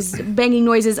heard these banging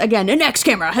noises, again, an X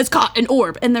camera has caught an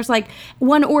orb. And there's like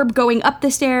one orb going up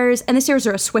the stairs, and the stairs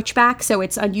are a switchback, so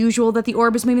it's unusual that the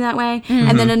orb is moving that way.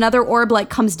 And then another orb like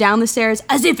comes down the stairs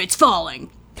as if it's falling.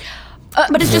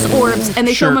 But it's just orbs, and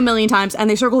they show Sure. them a million times, and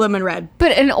they circle them in red.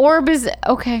 But an orb is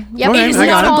okay. Yep. Okay, It is I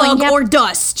got not it. a bug Yep. or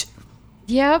dust.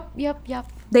 Yep.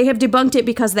 They have debunked it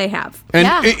because they have. And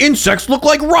Yeah. insects look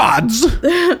like rods.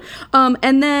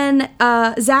 And then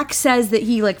Zach says that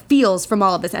he like feels from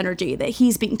all of this energy that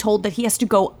he's being told that he has to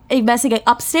go investigate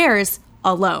upstairs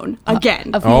alone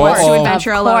again. Of He wants course. to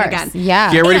adventure Of alone course. again.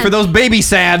 Yeah. Get ready And- for those baby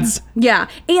sads. Yeah.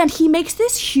 And he makes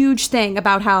this huge thing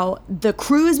about how the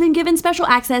crew has been given special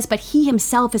access, but he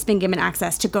himself has been given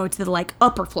access to go to the like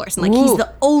upper floors. And like he's Ooh.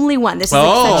 the only one. This is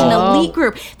like such an Oh. elite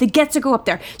group that gets to go up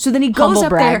there. So then he goes Humble up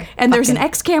brag. there and there's an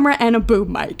X camera and a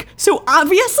boom mic. So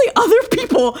obviously other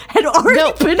people had already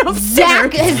No, been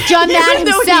upstairs. Zach has done that even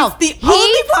though himself. He's the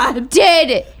only one.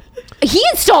 Did. He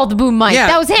installed the boom mic. Yeah,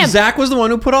 That was him. Zach was the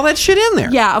one who put all that shit in there.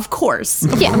 Yeah, of course.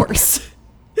 Of Yeah. course.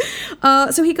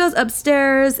 So he goes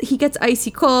upstairs, he gets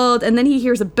icy cold, and then he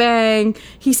hears a bang.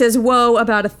 He says, whoa,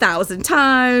 about 1,000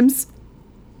 times.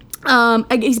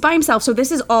 He's by himself, so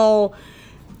this is all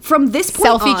from this point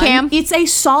Selfie on, cam? It's a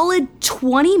solid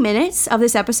 20 minutes of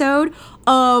this episode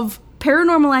of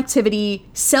Paranormal Activity,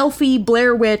 selfie,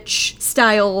 Blair Witch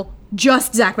style,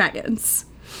 just Zach Baggins.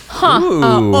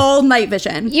 Ooh. All night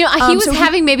vision. You know, he was so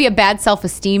having maybe a bad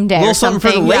self-esteem day Little or something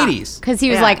something. for the ladies. Because he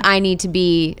was Yeah. like, I need to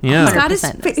be Yeah.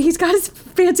 He's got his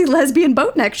fancy lesbian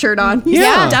boat neck shirt on. He's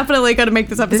Yeah. definitely going to make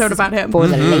this episode about him. for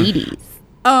the ladies.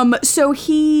 So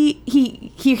he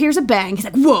hears a bang. He's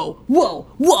like, whoa, whoa,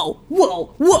 whoa,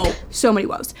 whoa, whoa. So many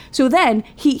whoas. So then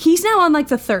he's now on like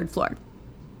the third floor.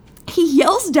 He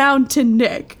yells down to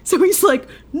Nick. So he's like,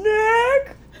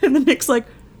 Nick, and then Nick's like,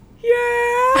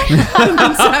 yeah. And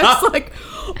then Zach's like,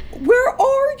 where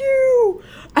are you?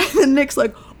 And then Nick's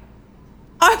like,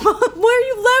 I'm on where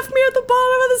you left me at the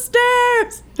bottom of the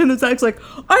stairs. And then Zach's like,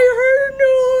 I heard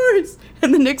a noise.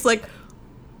 And then Nick's like,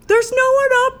 there's there's no one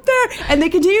up there. And they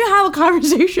continue to have a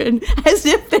conversation as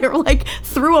if they're like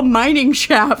through a mining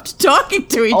shaft talking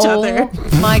to each other.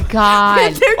 My And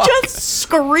God. they're just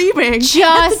screaming at the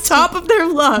Just top of their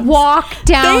lungs. Walk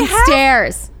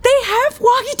downstairs. They have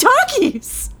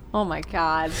walkie-talkies. Oh my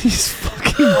God. These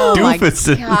fucking Oh my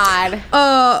doofuses. God.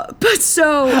 But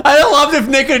so I loved if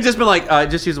Nick had just been like,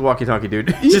 just use a walkie-talkie, dude.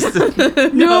 Just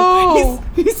No.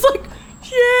 he's like,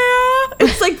 yeah.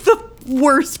 It's like the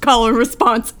worst caller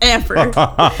response ever.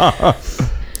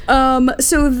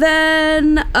 So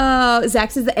then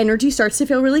Zach says the energy starts to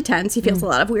feel really tense. He feels a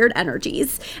lot of weird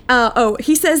energies.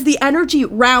 He says the energy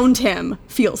round him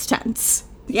feels tense.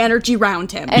 The energy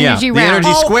round him. Energy the round.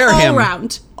 energy square him. All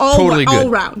round. All, Totally all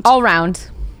good. round. All round.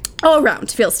 All around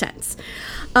feels tense.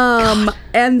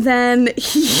 And then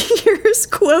he hears,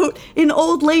 quote, an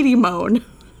old lady moan.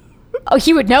 Oh,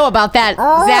 he would know about that.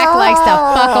 Zach likes to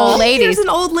fuck old He hears ladies. an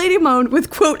old lady moan with,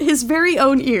 quote, his very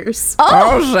own ears.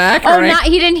 Oh, Zachary.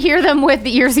 he didn't hear them with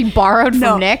the ears he borrowed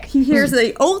No, from Nick. he hears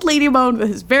the old lady moan with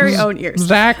his very own ears.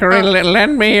 Zachary,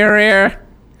 lend me your ear.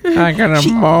 I got a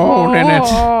moan in it.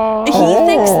 He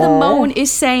thinks the moan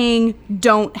is saying,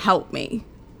 don't help me.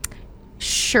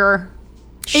 Sure.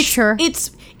 It's, Sure.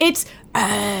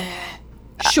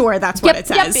 Sure, that's what it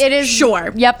says. Yep, it is.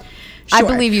 Sure. Yep. I Sure.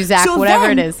 believe you, Zach, So whatever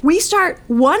then it is. We start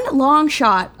one long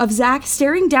shot of Zach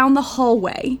staring down the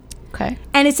hallway. Okay.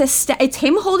 And it's it's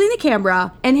him holding the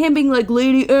camera and him being like,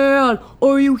 Lady Anne,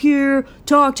 are you here?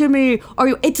 Talk to me. Are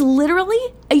you? It's literally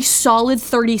a solid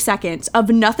 30 seconds of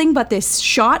nothing but this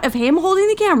shot of him holding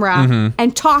the camera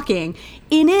and talking.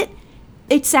 In it,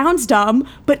 it sounds dumb,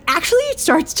 but actually it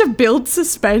starts to build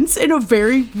suspense in a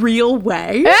very real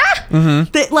way.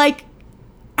 That like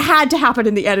had to happen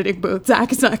in the editing booth.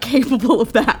 Zach is not capable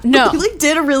of that. No. But he like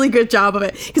did a really good job of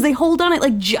it because they hold on it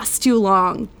like just too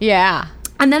long. Yeah.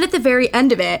 And then at the very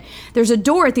end of it, there's a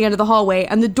door at the end of the hallway,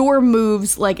 and the door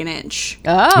moves like an inch. Oh.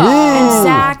 And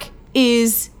Zach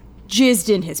is jizzed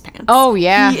in his pants. Oh,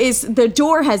 yeah. The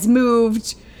door has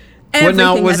moved. What now?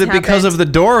 Everything Was has it because of the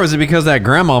door, or was it because of that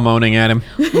grandma moaning at him?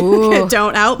 Ooh.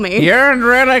 Don't out me. You're in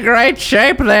really great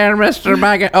shape there, Mr.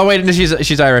 Baggins. Oh, wait,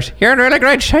 she's Irish. You're in really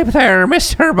great shape there,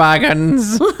 Mr.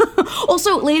 Baggins.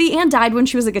 Also, Lady Anne died when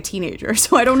she was like a teenager,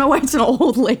 so I don't know why it's an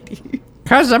old lady.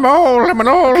 Because I'm old. I'm an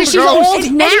old She's ghost. old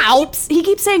And now. he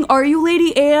keeps saying, "Are you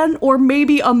Lady Anne?" Or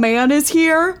maybe a man is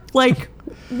here. Like,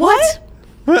 what?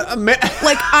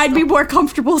 Like, I'd be more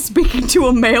comfortable speaking to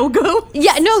a male ghost.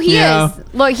 Yeah, no, he Yeah. is.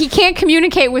 Look, he can't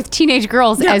communicate with teenage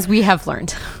girls, Yeah. as we have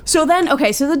learned. So then,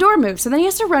 okay, so the door moves. So then he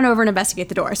has to run over and investigate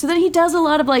the door. So then he does a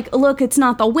lot of like, look, it's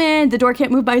not the wind. The door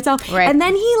can't move by itself. Right. And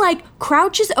then he like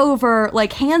crouches over,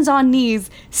 like hands on knees,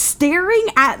 staring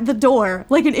at the door,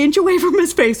 like an inch away from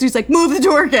his face. He's like, move the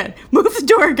door again, move the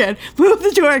door again, move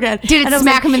the door again. Did it And I was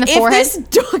smack him in the forehead?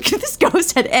 If this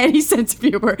ghost had any sense of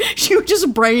humor, she would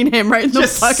just brain him right in the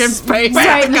Just fucking face.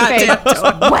 Right in the Goddamn face.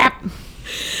 door. Whap.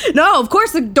 No, of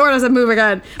course the door doesn't move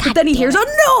again. But then he hears a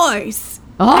noise.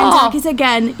 And Oh. Zach is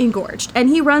again engorged. And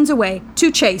he runs away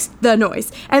to chase the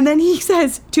noise. And then he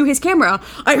says to his camera,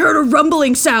 I heard a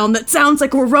rumbling sound that sounds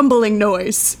like a rumbling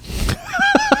noise.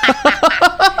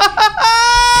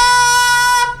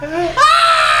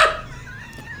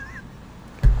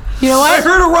 You know I what?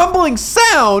 heard a rumbling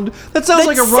sound. That sounds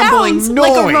like a That rumbling sounds noise.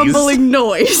 like a rumbling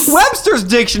noise. Webster's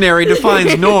dictionary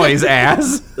defines noise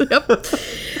as. Yep.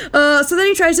 So then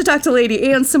he tries to talk to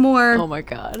Lady Anne some more. Oh my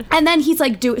God. And then he's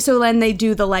like, so then they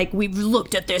do the like, we've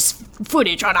looked at this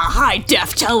footage on a high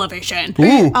def television.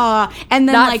 Ooh. And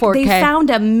then Not like 4K. they found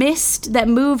a mist that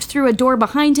moved through a door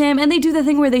behind him, and they do the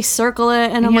thing where they circle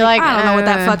it, and I'm you're like, like, I don't know what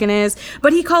that fucking is.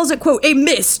 But he calls it, quote, a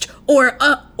mist or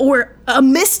a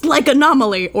mist-like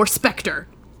anomaly or specter.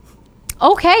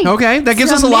 Okay. Okay, that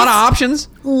gives us a lot of options.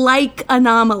 Like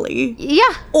anomaly Yeah.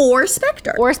 or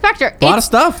specter. Or a specter. A lot of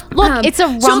stuff. Look, it's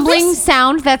a so rumbling this-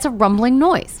 sound that's a rumbling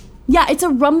noise. Yeah, it's a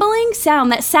rumbling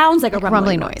sound that sounds like a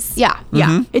rumbling noise. Yeah.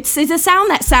 Yeah, it's a sound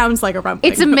that sounds like a rumbling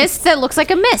It's a noise. mist that looks like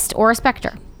a mist or a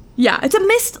specter. Yeah, it's a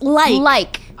mist-like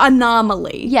Like.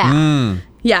 anomaly. Yeah.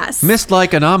 Yes.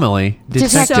 Mist-like anomaly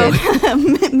detected. So,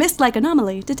 mist-like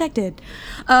anomaly detected.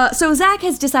 So Zach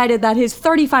has decided that his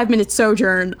 35-minute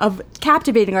sojourn of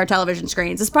captivating our television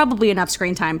screens is probably enough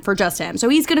screen time for just him. So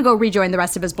he's going to go rejoin the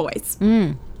rest of his boys.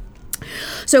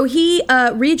 So he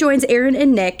rejoins Aaron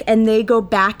and Nick, and they go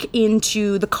back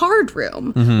into the card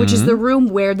room, which is the room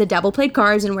where the devil played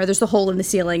cards and where there's the hole in the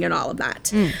ceiling and all of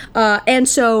that. And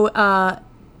so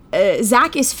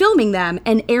Zach is filming them,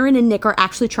 and Aaron and Nick are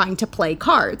actually trying to play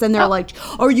cards. And they're like,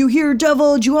 are you here,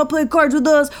 devil? Do you want to play cards with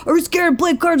us? Are you scared to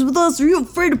play cards with us? Are you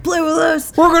afraid to play with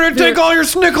us? We're gonna take all your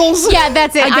snickles. Yeah,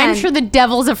 that's it. I'm Again- sure the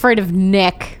devil's afraid of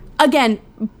Nick. again,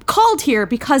 called here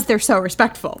because they're so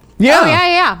respectful. Yeah. Oh,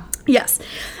 yeah. Yes.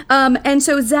 And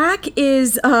so Zach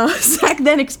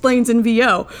then explains in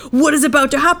VO, what is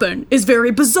about to happen is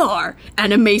very bizarre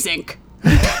and amazing.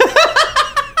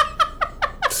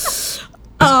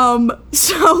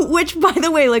 So, which, by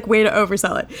the way, like, way to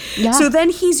oversell it. Yeah. So then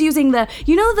he's using the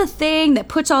thing that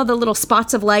puts all the little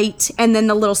spots of light and then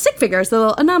the little stick figures, the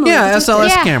little anomaly. Yeah, SLS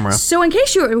Yeah. camera. So in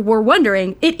case you were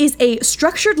wondering, it is a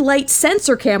structured light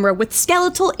sensor camera with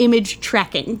skeletal image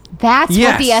tracking. That's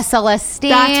Yes. what the SLS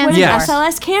stands That's what Yes. an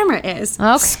SLS camera is.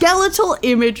 Okay. Skeletal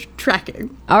image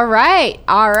tracking. All right.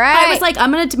 I was like,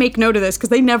 I'm gonna make note of this because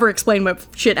they never explain what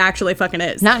shit actually fucking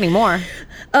is. not anymore.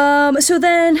 So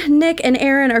then Nick and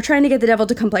Aaron are trying to get the devil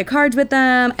to come play cards with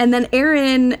them, and then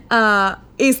Aaron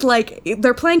is like,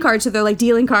 they're playing cards, so they're like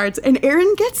dealing cards, and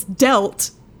Aaron gets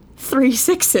dealt 3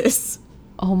 6s.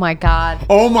 Oh my God.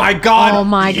 Oh my God. Oh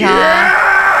my God.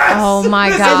 Yes! Oh my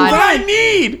This God. is what I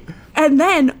need. And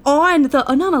then on the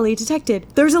anomaly detected,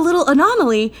 there's a little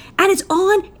anomaly, and it's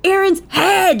on Aaron's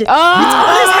head. Oh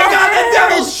my God, the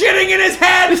devil's shitting in his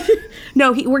head.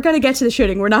 No, we're gonna get to the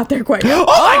shooting. We're not there quite yet. Oh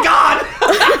my God.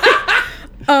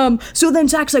 So then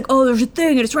Zach's like, oh, there's a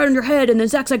thing, and it's right on your head. And then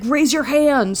Zach's like, raise your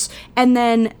hands. And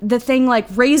then the thing like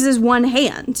raises one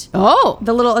hand. Oh.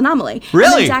 The little anomaly. And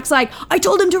Really? then Zach's like, I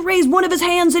told him to raise one of his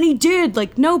hands, and he did.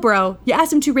 Like, no, bro. You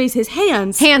asked him to raise his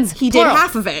hands. Hands, He did plural.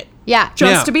 half of it. Yeah.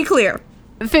 Just Yeah. to be clear.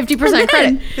 50%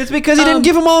 credit. It's because he didn't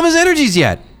give him all of his energies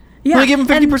yet. Yeah, Only give him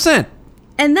 50%.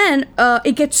 And then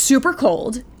it gets super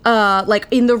cold, like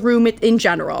in the room in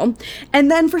general. And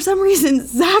then for some reason,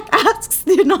 Zach asks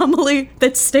the anomaly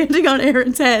that's standing on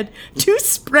Aaron's head to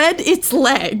spread its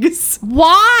legs.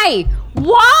 Why?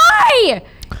 Why?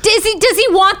 Does he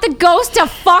want the ghost to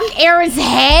fuck Aaron's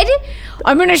head?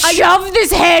 I'm gonna shove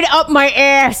this head up my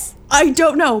ass. I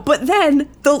don't know. But then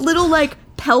the little like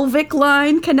pelvic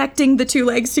line connecting the two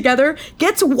legs together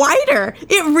gets wider.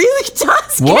 It really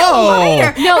does get Whoa.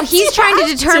 wider. No, he's He trying to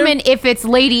has determine if it's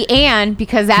Lady Anne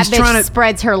because that bitch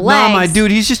spreads her legs. No, my dude,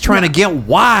 he's just trying to get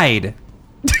wide.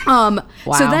 Wow.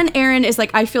 So then Aaron is like,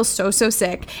 I feel so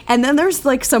sick. And then there's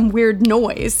like some weird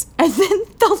noise. And then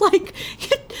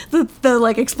the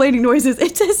like explaining noises,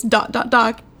 it says ...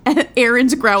 and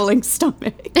Aaron's growling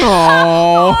stomach.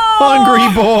 Oh, hungry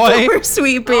boy. Poor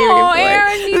sweet baby Oh, boy.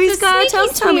 Aaron needs He's a got a sneaky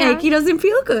tough stomach. smear. He doesn't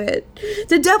feel good.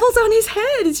 The devil's on his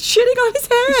head. It's shitting on his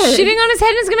head. Shitting on his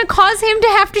head is gonna cause him to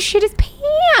have to shit his pants.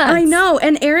 I know.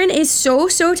 And Aaron is so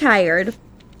tired.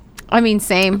 I mean,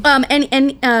 same.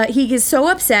 And he is so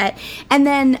upset. And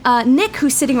then Nick,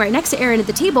 who's sitting right next to Aaron at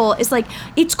the table, is like,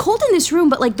 it's cold in this room,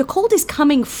 but like the cold is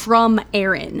coming from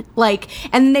Aaron. Like,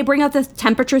 and then they bring out the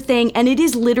temperature thing, and it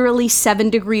is literally 7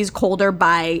 degrees colder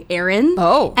by Aaron.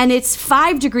 Oh. And it's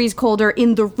 5 degrees colder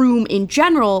in the room in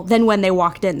general than when they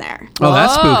walked in there. Oh,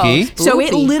 that's spooky. So it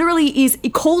Spooky. literally is,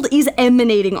 cold is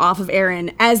emanating off of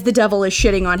Aaron as the devil is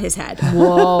shitting on his head.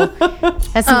 Whoa.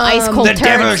 That's some ice cold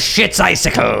turds. shits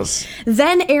icicles.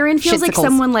 Then Aaron feels like Shitsicles.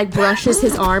 someone like brushes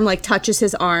his arm, like touches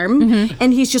his arm,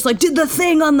 and he's just like, did the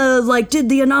thing on the, like, did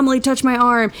the anomaly touch my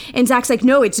arm? And Zach's like,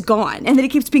 no, it's gone. And then he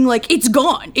keeps being like, it's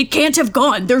gone. It can't have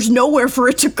gone. There's nowhere for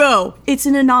it to go. It's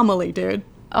an anomaly, dude.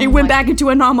 It went my- back into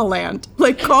Anomaland.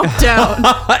 Like, calm down.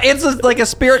 It's just like a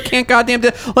spirit can't goddamn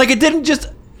like it didn't just.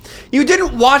 You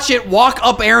didn't watch it walk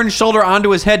up Aaron's shoulder onto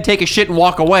his head, take a shit, and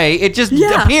walk away. It just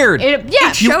Yeah. appeared. Yeah,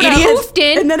 you showed up. idiot. Poofed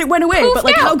in. And then it went away. Poofed But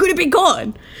like, out. how could it be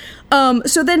gone?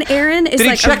 So then Aaron is Did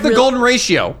like, he check the golden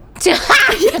ratio? Yeah,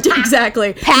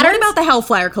 exactly. Patterns? What about the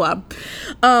Hellfire Club?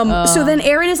 So then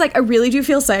Aaron is like, I really do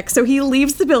feel sick. So he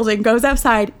leaves the building, goes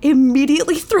outside,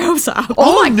 immediately throws up.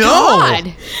 Oh, no.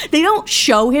 God. They don't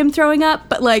show him throwing up,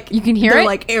 but like You can hear they're it?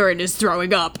 like, Aaron is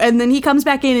throwing up. And then he comes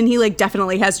back in and he like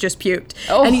definitely has just puked.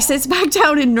 Oh. And he sits back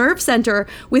down in Nerve Center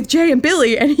with Jay and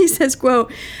Billy and he says,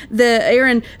 quote, the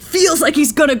Aaron feels like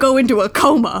he's gonna go into a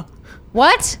coma.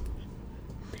 What?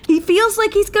 He feels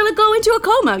like he's gonna go into a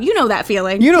coma. You know that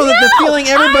feeling. You know that the feeling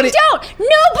everybody. I don't.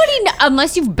 Nobody,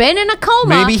 unless you've been in a coma.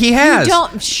 Maybe he has. You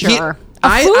don't. Sure.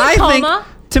 I food think coma.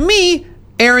 to me,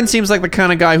 Aaron seems like the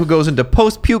kind of guy who goes into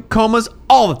post-puke comas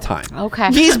all the time. Okay.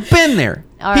 He's been there.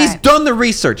 All He's right. done the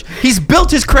research. He's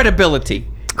built his credibility.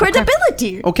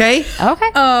 Credibility. Okay?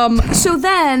 Okay. So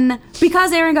then,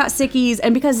 because Aaron got sickies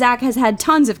and because Zach has had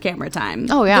tons of camera time,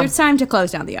 Oh, yeah. there's time to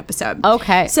close down the episode.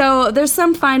 Okay. So there's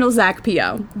some final Zach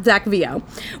VO,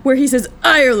 where he says,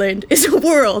 Ireland is a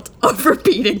world of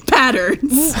repeating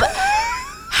patterns.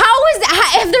 How is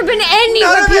that? Have there been any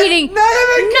repeating? None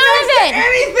of it.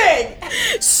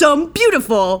 Anything. Some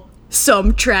beautiful,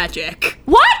 some tragic.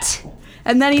 What?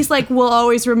 And then he's like, we'll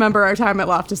always remember our time at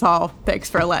Loftus Hall. Thanks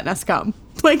for letting us come.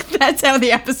 Like, that's how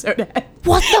the episode ends.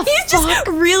 What the He just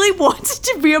really wants it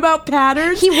to be about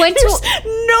patterns. He went There's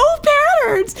to- no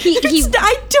patterns.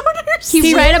 I don't understand.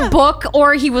 He read a book,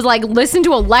 or he was like listen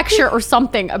to a lecture or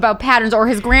something about patterns, or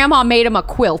his grandma made him a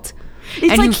quilt. It's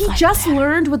And like he he was just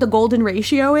learned what the golden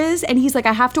ratio is, and he's like,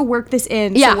 I have to work this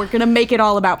in, Yeah. so we're gonna make it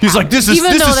all about He's like, patterns.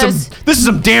 Even though there's- this is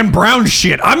some Dan Brown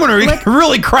shit. I'm gonna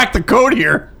really crack the code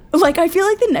here. Like, I feel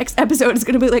like the next episode is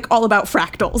gonna be like all about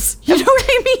fractals. You know what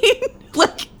I mean?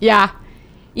 Like, Yeah,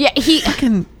 he's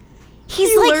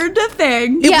he like, learned a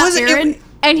thing. yeah, wasn't- Aaron,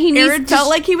 and he needs Aaron to felt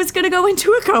like he was gonna go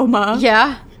into a coma.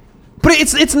 yeah. But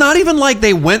it's not even like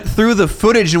they went through the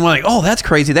footage and were like, oh, that's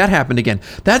crazy, that happened again.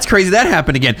 That's crazy, that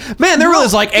happened again. Man, there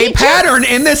was like a he just pattern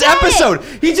in this said it. episode.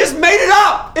 He just made it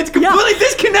up. It's completely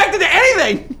disconnected to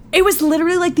anything. It was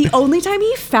literally like the only time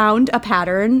he found a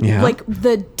pattern. Yeah. Like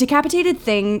the decapitated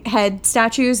thing had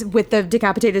statues with the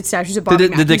decapitated statues of Bobby The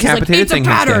Mack. He's just decapitated "It's a thing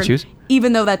had pattern," statues.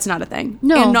 even though that's not a thing.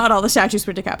 No. And not all the statues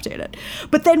were decapitated.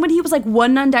 But then when he was like,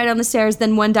 one nun died on the stairs,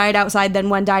 then one died outside, then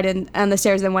one died on the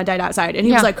stairs, then one died outside. And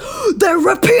he was Yeah. like, they're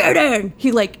repeating!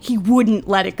 He wouldn't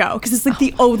let it go. Because it's like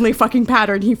the only fucking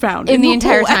pattern he found In the whole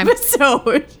entire time.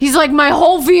 episode. He's like, my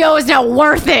whole VO is not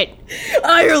worth it.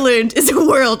 Ireland is a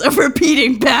world of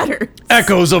repeating patterns.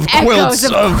 Echoes of Echoes quilts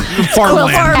of of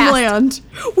farmland. Farmland.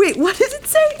 Wait, what does it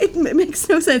say? It makes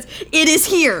no sense. It is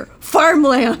here.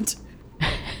 Farmland.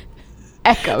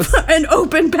 Echoes. And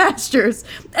open pastures.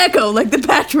 Echo like the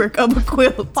patchwork of a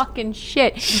quilt. Fucking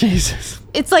shit. Jesus.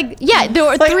 It's like, yeah, there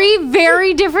were Like- three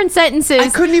very different sentences. I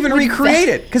couldn't even with recreate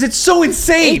it because it's so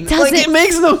insane. It doesn't- Like, it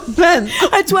makes no sense.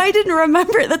 That's why I didn't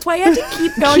remember it. That's why I had to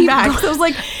keep going Keep back. going. So I was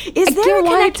like, is I there get a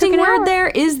why it took connecting an word hour. there?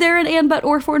 Is there an and, but,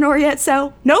 or, for, nor, yet,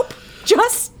 so? Nope.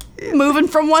 Just moving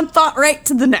from one thought right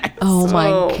to the next. Oh my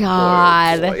Oh,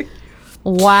 God. boy.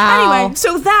 Wow. Anyway,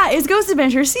 so that is Ghost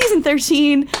Adventure Season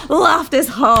 13, Loftus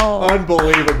Hall.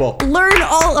 Unbelievable. Learn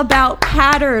all about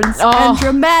patterns Oh. and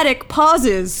dramatic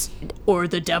pauses. Or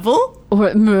the devil. I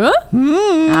don't know.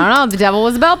 The devil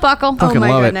was a belt buckle. Oh my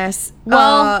love it. goodness.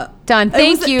 Well done. it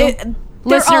Thank was- you, they're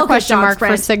listener all good question dogs, mark for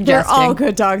Brent. suggesting. They're all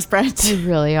good dogs, Brent. They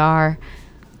really are.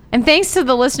 And thanks to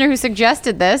the listener who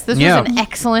suggested this. This Yeah. was an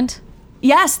excellent.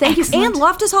 Yes, thank you. Excellent. And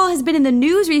Loftus Hall has been in the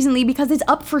news recently because it's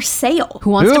up for sale. Who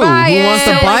wants Ooh, to buy who it? wants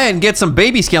to buy it and get some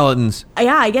baby skeletons?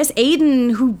 Yeah, I guess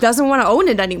Aiden, who doesn't want to own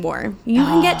it anymore, you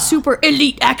can get super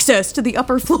elite access to the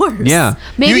upper floors. Yeah.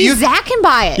 Maybe You- Zach can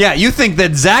buy it. Yeah, you think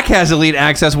that Zach has elite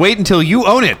access. Wait until you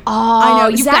own it. I know.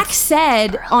 you've Zach got-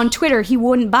 said on Twitter he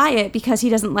wouldn't buy it because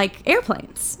he doesn't like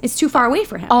airplanes. It's too far away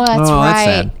for him. Oh, that's Oh, right. that's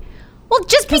sad. Well,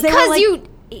 just 'Cause they were because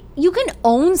like- you can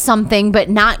own something but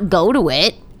not go to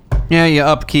it. Yeah, you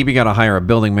upkeep. You got to hire a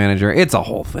building manager. It's a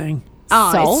whole thing.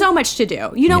 Oh, So? it's so much to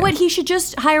do. You know Yeah. what? He should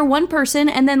just hire one person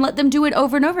and then let them do it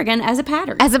over and over again as a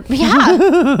pattern. As a yeah.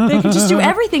 They can just do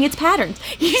everything. It's patterns.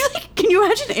 He's like, can you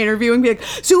imagine interviewing and be like,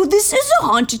 so this is a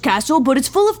haunted castle, but it's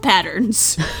full of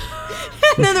patterns.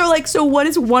 And then they're like, so what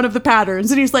is one of the patterns?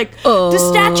 And he's like, the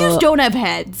statues don't have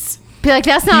heads. Be like,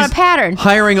 that's not He's a pattern.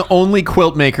 Hiring only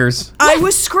quilt makers. I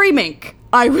was screaming.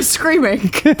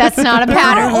 That's not a There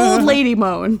are pattern. old lady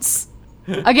moans.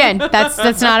 Again,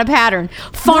 that's not a pattern. None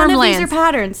of these Farmlands. are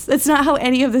patterns. That's not how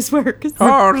any of this works.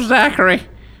 Oh, Zachary.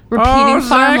 Repeating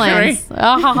farmlands.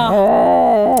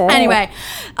 Anyway,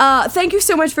 thank you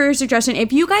so much for your suggestion.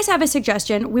 If you guys have a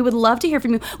suggestion, we would love to hear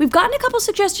from you. We've gotten a couple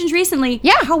suggestions recently.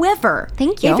 Yeah. However,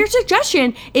 Thank you. if your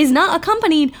suggestion is not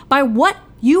accompanied by what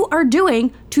you are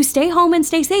doing to stay home and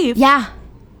stay safe, Yeah.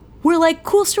 we're like,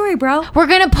 cool story, bro. We're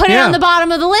going to put it Yeah. on the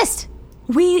bottom of the list.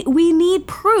 We need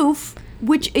proof,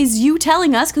 which is you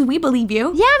telling us, because we believe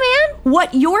you, Yeah, man.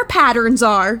 what your patterns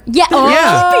are. Yeah.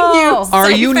 Yeah. Keeping you Are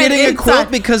safe you and knitting a inside.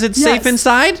 quilt because it's safe Yes.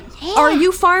 inside? Are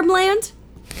you farmland?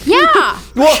 Yeah.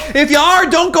 Well, if you are,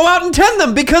 don't go out and tend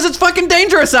them because it's fucking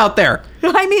dangerous out there.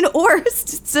 I mean, or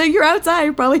so you're outside,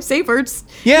 you're probably safer. It's,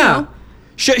 Yeah. you know.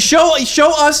 Show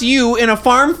us you in a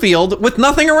farm field with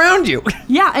nothing around you.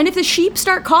 Yeah, and if the sheep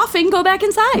start coughing, go back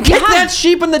inside. Kick that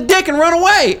sheep in the dick and run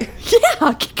away.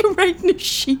 Yeah, kick him right in the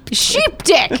sheep. Sheep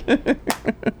dick.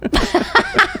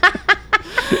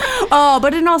 Oh,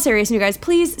 but in all seriousness, you guys,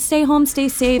 please stay home, stay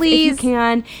safe if you Please.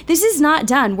 can. This is not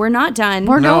done. We're not done.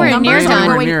 We're nowhere No, near we're done.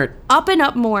 nowhere Going near it. up and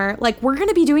up more. Like, we're going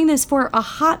to be doing this for a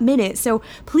hot minute. So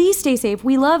please stay safe.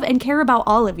 We love and care about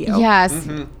all of you. Yes.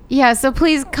 Yeah, so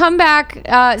please come back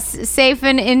safe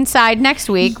and inside next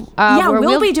week. Yeah, where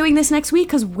we'll be doing this next week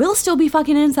because we'll still be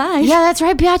fucking inside. Yeah, that's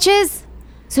right, bitches.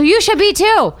 So you should be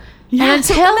too. Yeah, And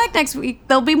so until come back next week.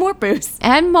 There'll be more booze.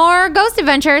 and more ghost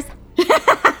adventures.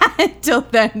 Until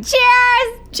then.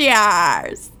 Cheers.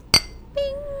 Cheers.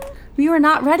 We are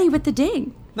not ready with the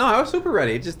ding. No, I was super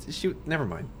ready. Never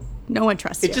mind. No one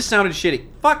trusts It you. just sounded shitty.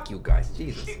 Fuck you guys.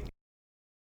 Jesus.